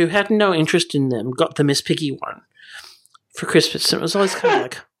sister, who had no interest in them, got the Miss Piggy one for Christmas. And it was always kind of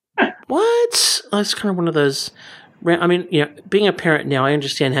like, what? I was kind of one of those. I mean, being a parent now, I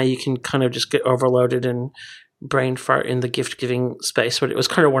understand how you can kind of just get overloaded and brain fart in the gift-giving space. But it was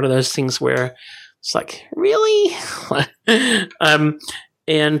kind of one of those things where it's like, really?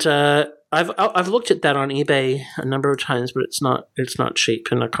 I've looked at that on eBay a number of times, but it's not cheap,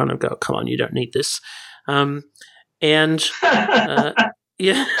 and I kind of go, come on, you don't need this. Yeah.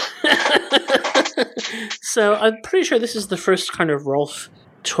 So I'm pretty sure this is the first kind of Rolf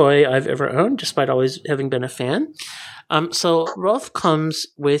toy I've ever owned, despite always having been a fan. So Rolf comes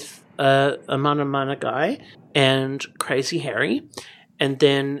with a Mana Mana guy and Crazy Harry, and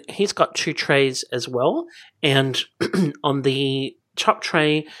then he's got 2 trays as well. And on the top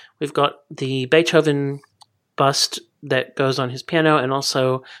tray, we've got the Beethoven bust that goes on his piano, and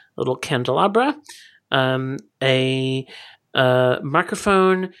also a little candelabra, a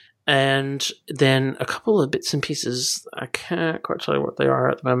microphone, and then a couple of bits and pieces. I can't quite tell you what they are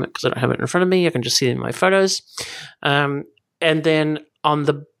at the moment because I don't have it in front of me. I can just see it in my photos. And then on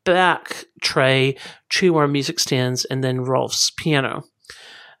the back tray, 2 more music stands, and then Rolf's piano.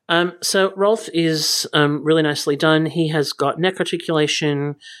 So Rolf is really nicely done. He has got neck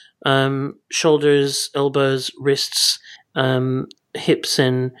articulation, shoulders, elbows, wrists, hips,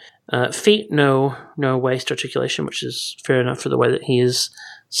 and feet. No waist articulation, which is fair enough for the way that he is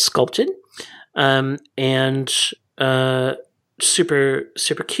sculpted. And super,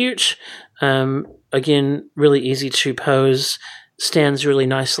 super cute. Again, really easy to pose. Stands really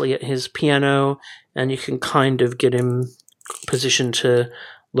nicely at his piano, and you can kind of get him positioned to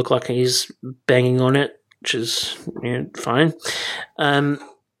look like he's banging on it, which is fine.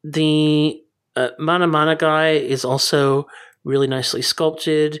 The Mana Mana guy is also really nicely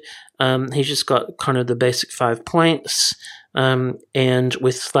sculpted. He's just got kind of the basic 5 points, and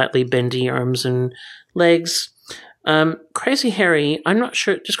with slightly bendy arms and legs. Crazy Harry, I'm not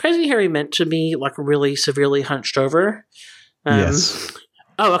sure. Is Crazy Harry meant to be like really severely hunched over? Yes.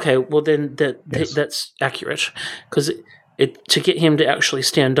 Oh, okay. Well, then Yes. that's accurate, because to get him to actually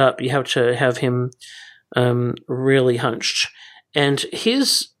stand up, you have to have him really hunched, and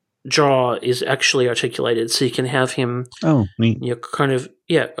his jaw is actually articulated, so you can have him neat. Kind of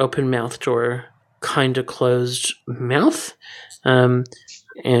open mouthed or kind of closed mouth, and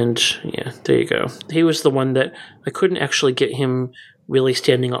there you go. He was the one that I couldn't actually get him really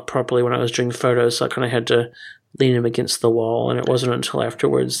standing up properly when I was doing photos, so I kind of had to lean him against the wall, and it wasn't until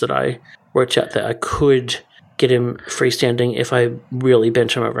afterwards that I worked out that I could get him freestanding if I really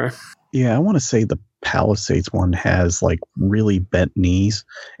bent him over. Yeah, I want to say the Palisades one has like really bent knees,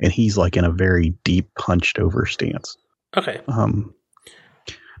 and he's like in a very deep hunched over stance. Okay.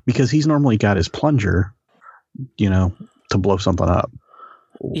 Because he's normally got his plunger, to blow something up.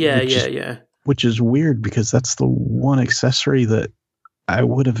 Yeah. Which is weird because that's the one accessory that I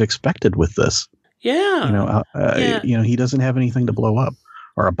would have expected with this. Yeah. He doesn't have anything to blow up.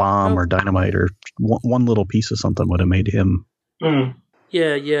 or a bomb or dynamite or one little piece of something would have made him.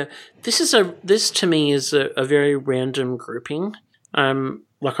 Yeah. This to me is a very random grouping.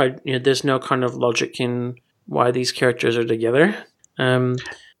 There's no kind of logic in why these characters are together. I would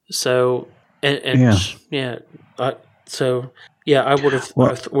have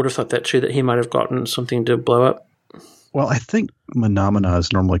thought that too, that he might have gotten something to blow up. Well, I think Mahna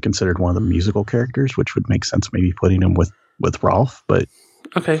is normally considered one of the musical characters, which would make sense maybe putting him with Rolf, but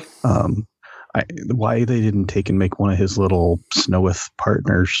okay. Why they didn't take and make one of his little Snowith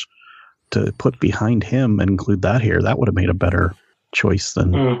partners to put behind him and include that here, that would have made a better choice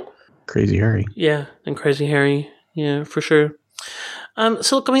than Crazy Harry. Yeah, and Crazy Harry. Yeah, for sure.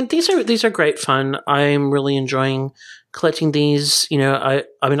 So look, I mean, these are great fun. I'm really enjoying collecting these. I've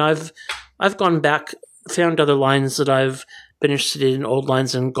gone back, found other lines that I've been interested in, old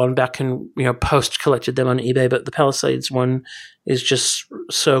lines, and gone back and post collected them on eBay. But the Palisades one is just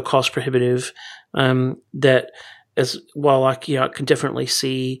so cost prohibitive that while I can definitely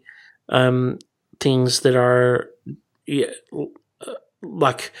see things that are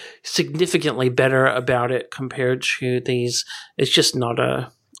like significantly better about it compared to these. It's just not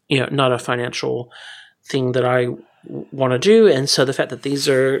a financial thing that I want to do, and so the fact that these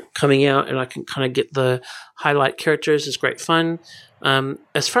are coming out and I can kind of get the highlight characters is great fun.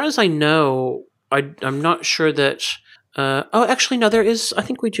 As far as I know, I'm not sure that. Actually, no. There is. I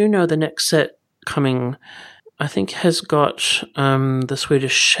think we do know the next set coming. I think has got the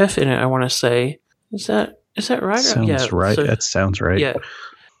Swedish Chef in it. I want to say is that right? Sounds right. So, that sounds right. Yeah.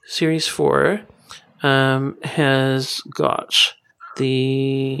 Series 4 has got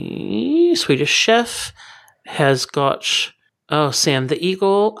the Swedish Chef. Has got Sam the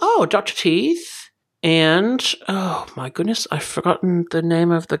Eagle. Dr. Teeth. And oh my goodness, I've forgotten the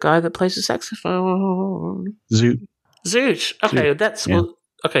name of the guy that plays the saxophone. Zoot. Okay, that's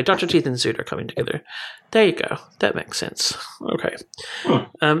okay. Dr. Teeth and Zoot are coming together. There you go. That makes sense. Okay.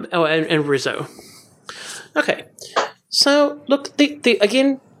 And Rizzo. Okay. So look, the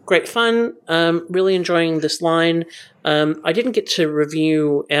again, great fun. Really enjoying this line. I didn't get to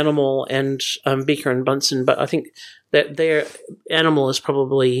review Animal and Beaker and Bunsen, but I think that their Animal is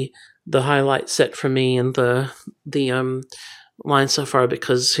probably the highlight set for me in the line so far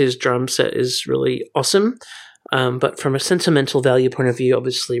because his drum set is really awesome. But from a sentimental value point of view,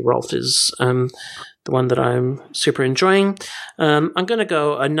 obviously Rolf is the one that I'm super enjoying. I'm going to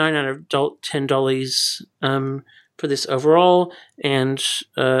go a 9 out of 10 dollies for this overall, and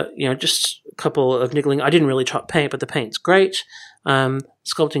just a couple of niggling. I didn't really chop paint, but the paint's great.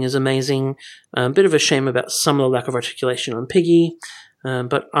 Sculpting is amazing. Bit of a shame about some of the lack of articulation on Piggy,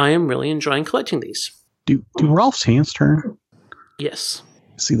 but I am really enjoying collecting these. Do Rolf's hands turn? Yes.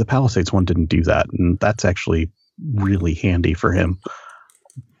 See, the Palisades one didn't do that, and that's actually really handy for him.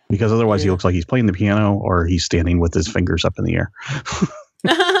 Because otherwise he looks like he's playing the piano or he's standing with his fingers up in the air.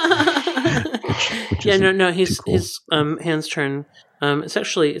 His hands turn.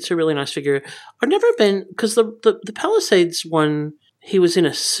 It's a really nice figure. I've never been, because the Palisades one, he was in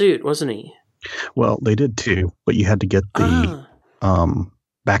a suit, wasn't he? Well, they did too, but you had to get the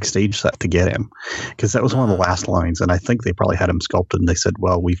backstage set to get him, because that was one of the last lines, and I think they probably had him sculpted, and they said,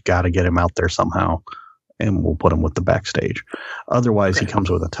 well, we've got to get him out there somehow, and we'll put him with the backstage. Otherwise, he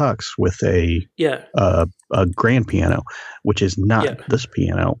comes with a tux with a grand piano, which is not this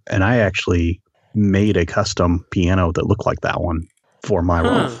piano, and I actually made a custom piano that looked like that one for my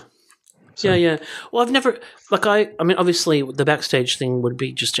Rolf. So. Yeah. Well, I've never, I mean, obviously the backstage thing would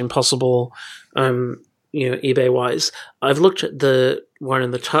be just impossible, eBay wise. I've looked at the one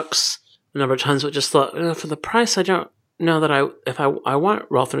in the tux a number of times, but just thought, for the price, I don't know that if I want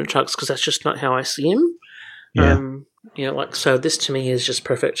Rolf in a tux, because that's just not how I see him. Yeah. So this to me is just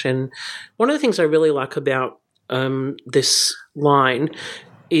perfect. And one of the things I really like about this line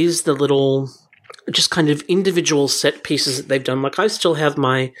is the little, just kind of individual set pieces that they've done. Like, I still have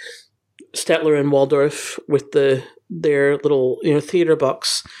my Statler and Waldorf with their little theater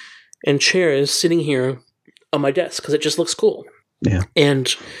box and chairs sitting here on my desk because it just looks cool. Yeah.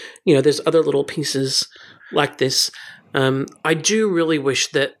 And there's other little pieces like this. I do really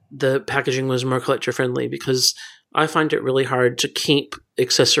wish that the packaging was more collector friendly, because I find it really hard to keep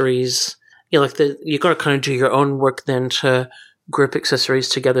accessories. You got to kind of do your own work then to group accessories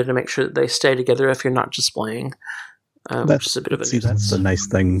together to make sure that they stay together if you're not displaying. Which is a bit of a nuisance. That's the nice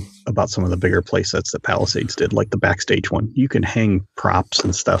thing about some of the bigger play sets that Palisades did, like the backstage one. You can hang props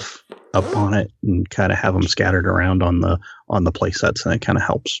and stuff up on it and kind of have them scattered around on the play sets, and it kind of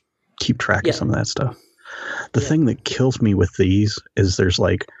helps keep track of some of that stuff. The thing that kills me with these is there's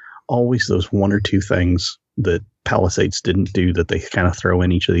like always those one or two things that Palisades didn't do that they kind of throw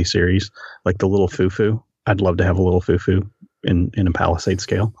in each of these series, like the little Fufu. I'd love to have a little Fufu in a Palisade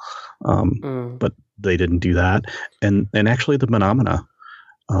scale, but they didn't do that. And actually the Phenomena,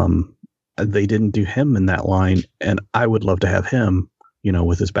 they didn't do him in that line, and I would love to have him,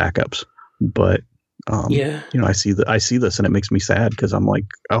 with his backups. But I see this and it makes me sad because I'm like,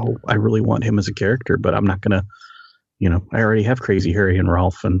 oh, I really want him as a character, but I'm not gonna, I already have Crazy Harry and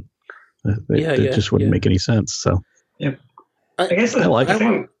Ralph, and it just wouldn't make any sense. So I guess I like it.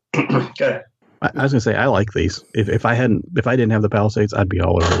 Go. I was gonna say I like these. If I didn't have the Palisades, I'd be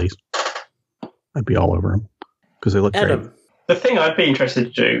all over these. I'd be all over them because they look great. The thing I'd be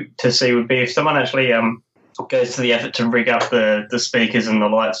interested to see would be if someone actually goes to the effort to rig up the speakers and the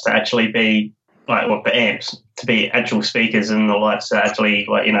lights to actually be the amps to be actual speakers and the lights to actually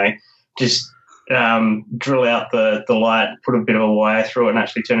just drill out the light, put a bit of a wire through it, and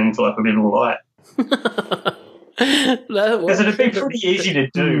actually turn it into a little light. Because it'd be pretty easy to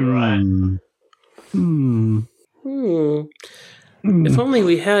do, right? If only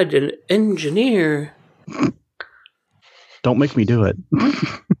we had an engineer. Don't make me do it.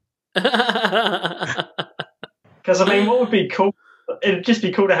 Because what would be cool? It'd just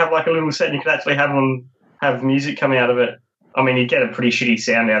be cool to have a little set, and you could actually have music coming out of it. You'd get a pretty shitty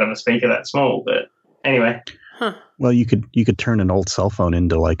sound out of a speaker that small, but anyway. Huh. Well, you could turn an old cell phone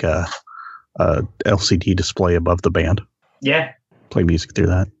into a LCD display above the band. Yeah. Play music through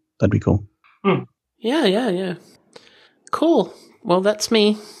that. That'd be cool. Yeah. Cool. Well, that's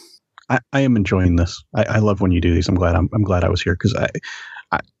me. I am enjoying this. I love when you do these. I'm glad I was here because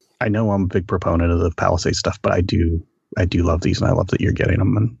I know I'm a big proponent of the Palisade stuff, but I do love these, and I love that you're getting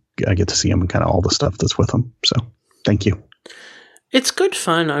them, and I get to see them and kind of all the stuff that's with them. So thank you. It's good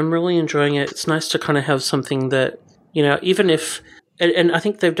fun. I'm really enjoying it. It's nice to kind of have something that, even if, and I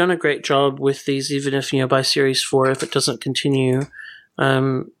think they've done a great job with these, even if, by series 4, if it doesn't continue,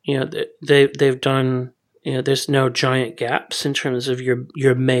 they've done, there's no giant gaps in terms of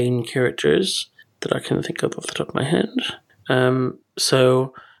your main characters that I can think of off the top of my head.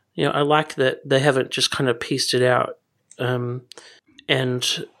 So, I like that they haven't just kind of pieced it out.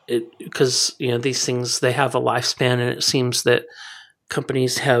 Because, these things, they have a lifespan, and it seems that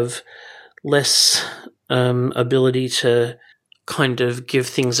companies have less ability to kind of give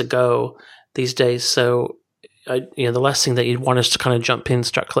things a go these days. So, the last thing that you'd want is to kind of jump in,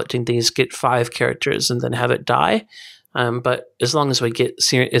 start collecting these, get 5 characters, and then have it die. But as long as we get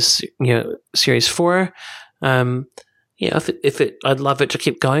series 4, if it, I'd love it to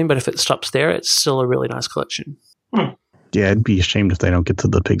keep going. But if it stops there, it's still a really nice collection. Yeah, I'd be ashamed if they don't get to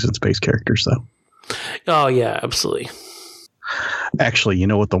the Pigs in Space characters, though. Oh yeah, absolutely. Actually,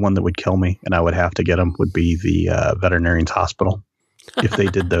 what the one that would kill me, and I would have to get them, would be the Veterinarian's Hospital. If they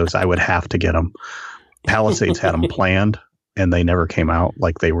did those, I would have to get them. Palisades had them planned, and they never came out.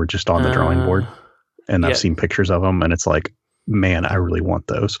 They were just on the drawing board. And I've seen pictures of them, and it's like, man, I really want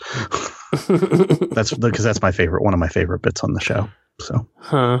those. That's because that's my favorite, one of my favorite bits on the show. So,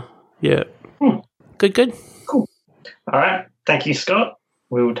 yeah, good. Cool. All right, thank you, Scott.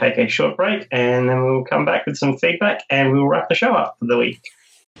 We will take a short break, and then we'll come back with some feedback, and we'll wrap the show up for the week.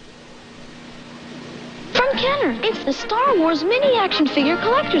 From Kenner, it's the Star Wars mini action figure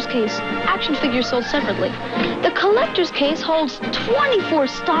collector's case. Action figures sold separately. The collector's case holds 24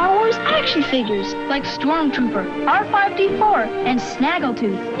 Star Wars action figures, like Stormtrooper, R5-D4, and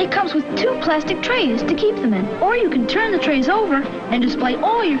Snaggletooth. It comes with 2 plastic trays to keep them in, or you can turn the trays over and display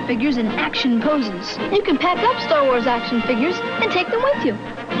all your figures in action poses. You can pack up Star Wars action figures and take them with you.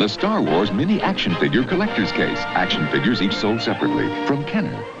 The Star Wars mini action figure collector's case. Action figures each sold separately. From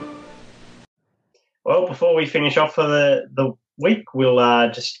Kenner. Well, before we finish off for the week, we'll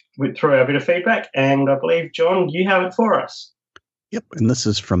just whip through our bit of feedback, and I believe, John, you have it for us. Yep, and this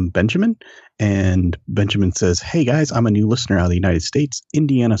is from Benjamin, and Benjamin says, hey guys, I'm a new listener out of the United States,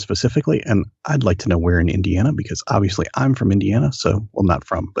 Indiana specifically, and I'd like to know where in Indiana, because obviously I'm from Indiana, not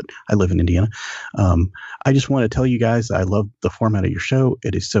from, but I live in Indiana. I just want to tell you guys I love the format of your show.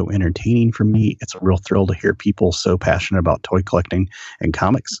 It is so entertaining for me. It's a real thrill to hear people so passionate about toy collecting and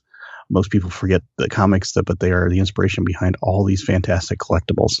comics. Most people forget the comics, but they are the inspiration behind all these fantastic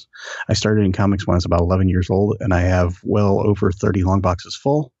collectibles. I started in comics when I was about 11 years old, and I have well over 30 long boxes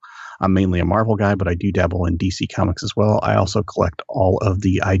full. I'm mainly a Marvel guy, but I do dabble in DC comics as well. I also collect all of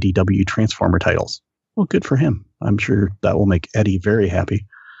the IDW Transformer titles. Well, good for him. I'm sure that will make Eddie very happy.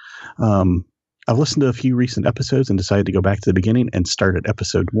 I've listened to a few recent episodes and decided to go back to the beginning and start at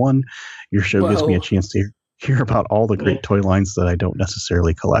episode 1. Your show gives me a chance to hear about all the great toy lines that I don't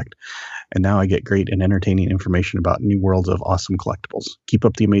necessarily collect. and now I get great and entertaining information about new worlds of awesome collectibles. Keep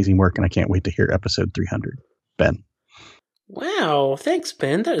up the amazing work, and I can't wait to hear episode 300. Ben. Wow, thanks,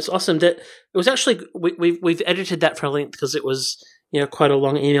 Ben. That is awesome. That it was actually we've edited that for length because it was quite a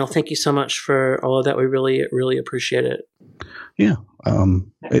long email. Thank you so much for all of that. We really appreciate it. Yeah.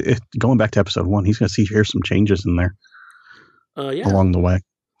 Going back to episode 1, he's going to hear some changes in there. Along the way.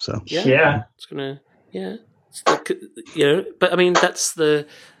 So yeah. It's gonna but I mean that's the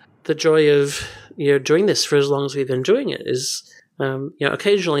joy of doing this for as long as we've been doing it is.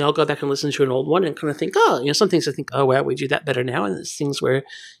 Occasionally I'll go back and listen to an old one and kind of think, some things I think, oh, wow, we do that better now. And there's things where I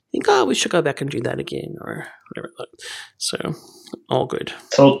think, we should go back and do that again or whatever. So, all good.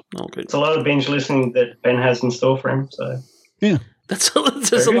 All good. It's a lot of binge listening that Ben has in store for him. So, yeah. There's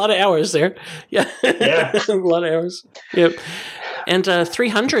a lot of hours there. Yeah. Yeah. A lot of hours. Yep. And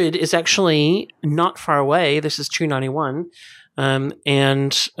 300 is actually not far away. This is 291. And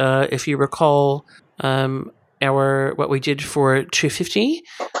if you recall, what we did for 250,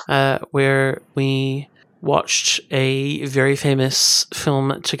 where we watched a very famous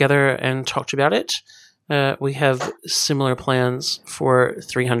film together and talked about it. We have similar plans for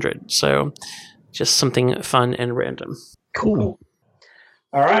 300, so just something fun and random. Cool.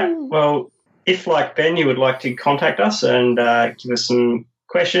 All right. Well, if like Ben, you would like to contact us and give us some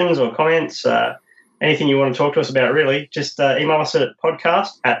questions or comments, anything you want to talk to us about, really, just email us at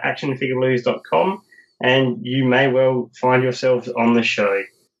podcast@actionfigureblues.com. And you may well find yourselves on the show.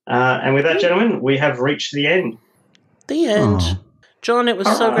 And with that, gentlemen, we have reached the end. The end. Oh. John, it was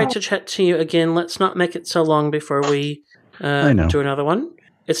so great to chat to you again. Let's not make it so long before we do another one.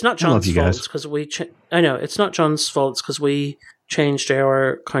 It's not John's fault. It's because I know. It's not John's fault. It's because we changed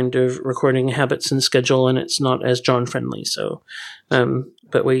our kind of recording habits and schedule, and it's not as John-friendly. So,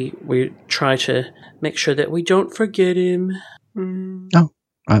 but we try to make sure that we don't forget him. No,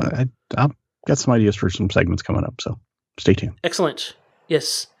 I'll got some ideas for some segments coming up, so stay tuned. Excellent.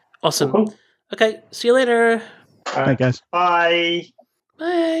 Yes. Awesome. Cool. Okay, see you later. Bye, guys. Bye.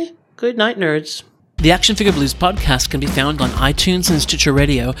 Bye. Good night, nerds. The Action Figure Blues podcast can be found on iTunes and Stitcher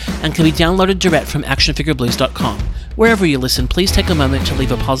Radio and can be downloaded direct from actionfigureblues.com. Wherever you listen, please take a moment to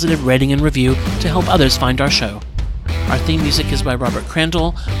leave a positive rating and review to help others find our show. Our theme music is by Robert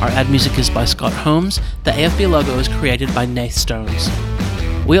Crandall. Our ad music is by Scott Holmes. The AFB logo is created by Nath Stones.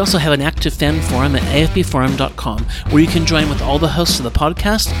 We also have an active fan forum at afbforum.com where you can join with all the hosts of the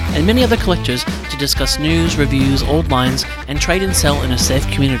podcast and many other collectors to discuss news, reviews, old lines, and trade and sell in a safe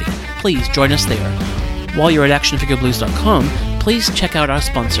community. Please join us there. While you're at actionfigureblues.com, please check out our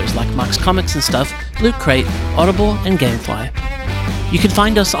sponsors like Mike's Comics and Stuff, Loot Crate, Audible, and Gamefly. You can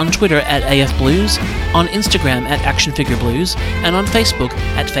find us on Twitter at AFBlues, on Instagram at actionfigureblues, and on Facebook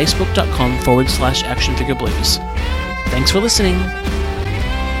at facebook.com/actionfigureblues. Thanks for listening.